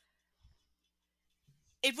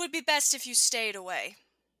 It would be best if you stayed away.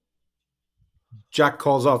 Jack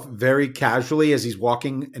calls off very casually as he's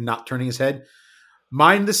walking and not turning his head.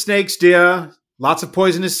 Mind the snakes, dear. Lots of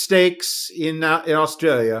poisonous snakes in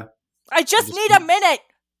Australia. I just need a minute.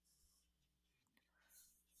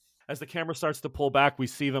 As the camera starts to pull back, we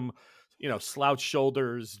see them, slouch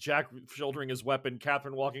shoulders, Jack shouldering his weapon,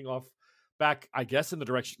 Catherine walking off back, I guess, in the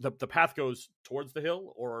direction the path goes towards the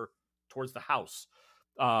hill or towards the house.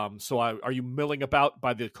 So are you milling about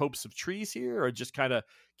by the copse of trees here, or just kind of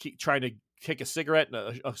keep trying to take a cigarette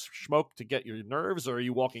and a smoke to get your nerves, or are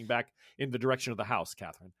you walking back in the direction of the house,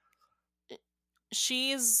 Catherine?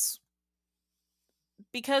 She's,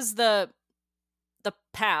 because the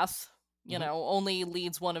path, you know, only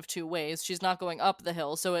leads one of two ways. She's not going up the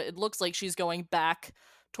hill, so it looks like she's going back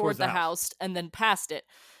toward the house and then past it.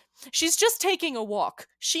 She's just taking a walk.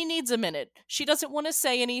 She needs a minute. She doesn't want to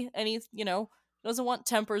say any, you know, doesn't want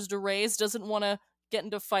tempers to raise, doesn't want to get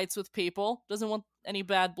into fights with people, doesn't want any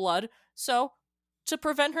bad blood. So, to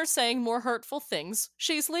prevent her saying more hurtful things,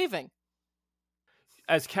 she's leaving.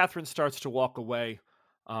 As Catherine starts to walk away,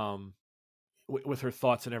 with her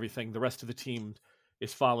thoughts and everything, the rest of the team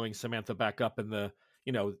is following Samantha back up, and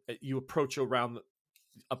you approach around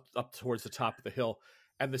up towards the top of the hill,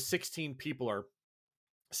 and the 16 people are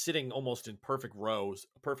sitting almost in perfect rows,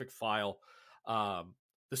 a perfect file.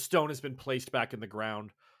 The stone has been placed back in the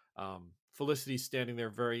ground. Felicity's standing there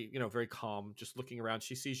very calm, just looking around.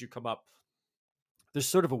 She sees you come up. There's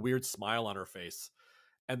sort of a weird smile on her face.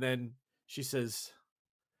 And then she says,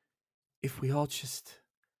 if we all just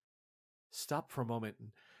stop for a moment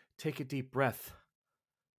and take a deep breath.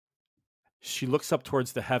 She looks up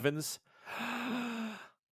towards the heavens.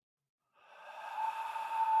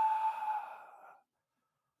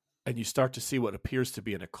 And you start to see what appears to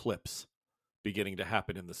be an eclipse beginning to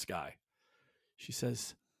happen in the sky. She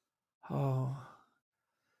says, oh,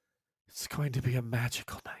 it's going to be a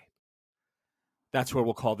magical night. That's where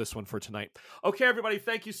we'll call this one for tonight. Okay, everybody,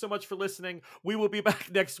 thank you so much for listening. We will be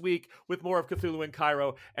back next week with more of Cthulhu in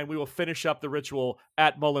Cairo, and we will finish up the ritual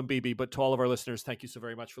at Mullumbimby. But to all of our listeners, thank you so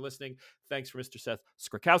very much for listening. Thanks for Mr. Seth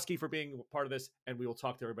Skrakowski for being part of this, and we will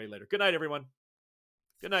talk to everybody later. Good night, everyone.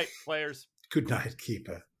 Good night, players. Good night,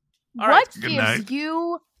 Keeper. All right. What gives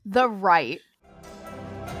you the right?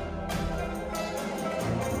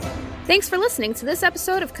 Thanks for listening to this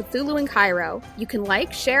episode of Cthulhu in Cairo. You can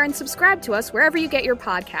like, share, and subscribe to us wherever you get your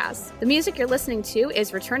podcasts. The music you're listening to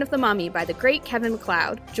is Return of the Mummy by the great Kevin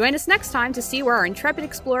MacLeod. Join us next time to see where our intrepid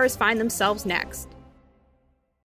explorers find themselves next.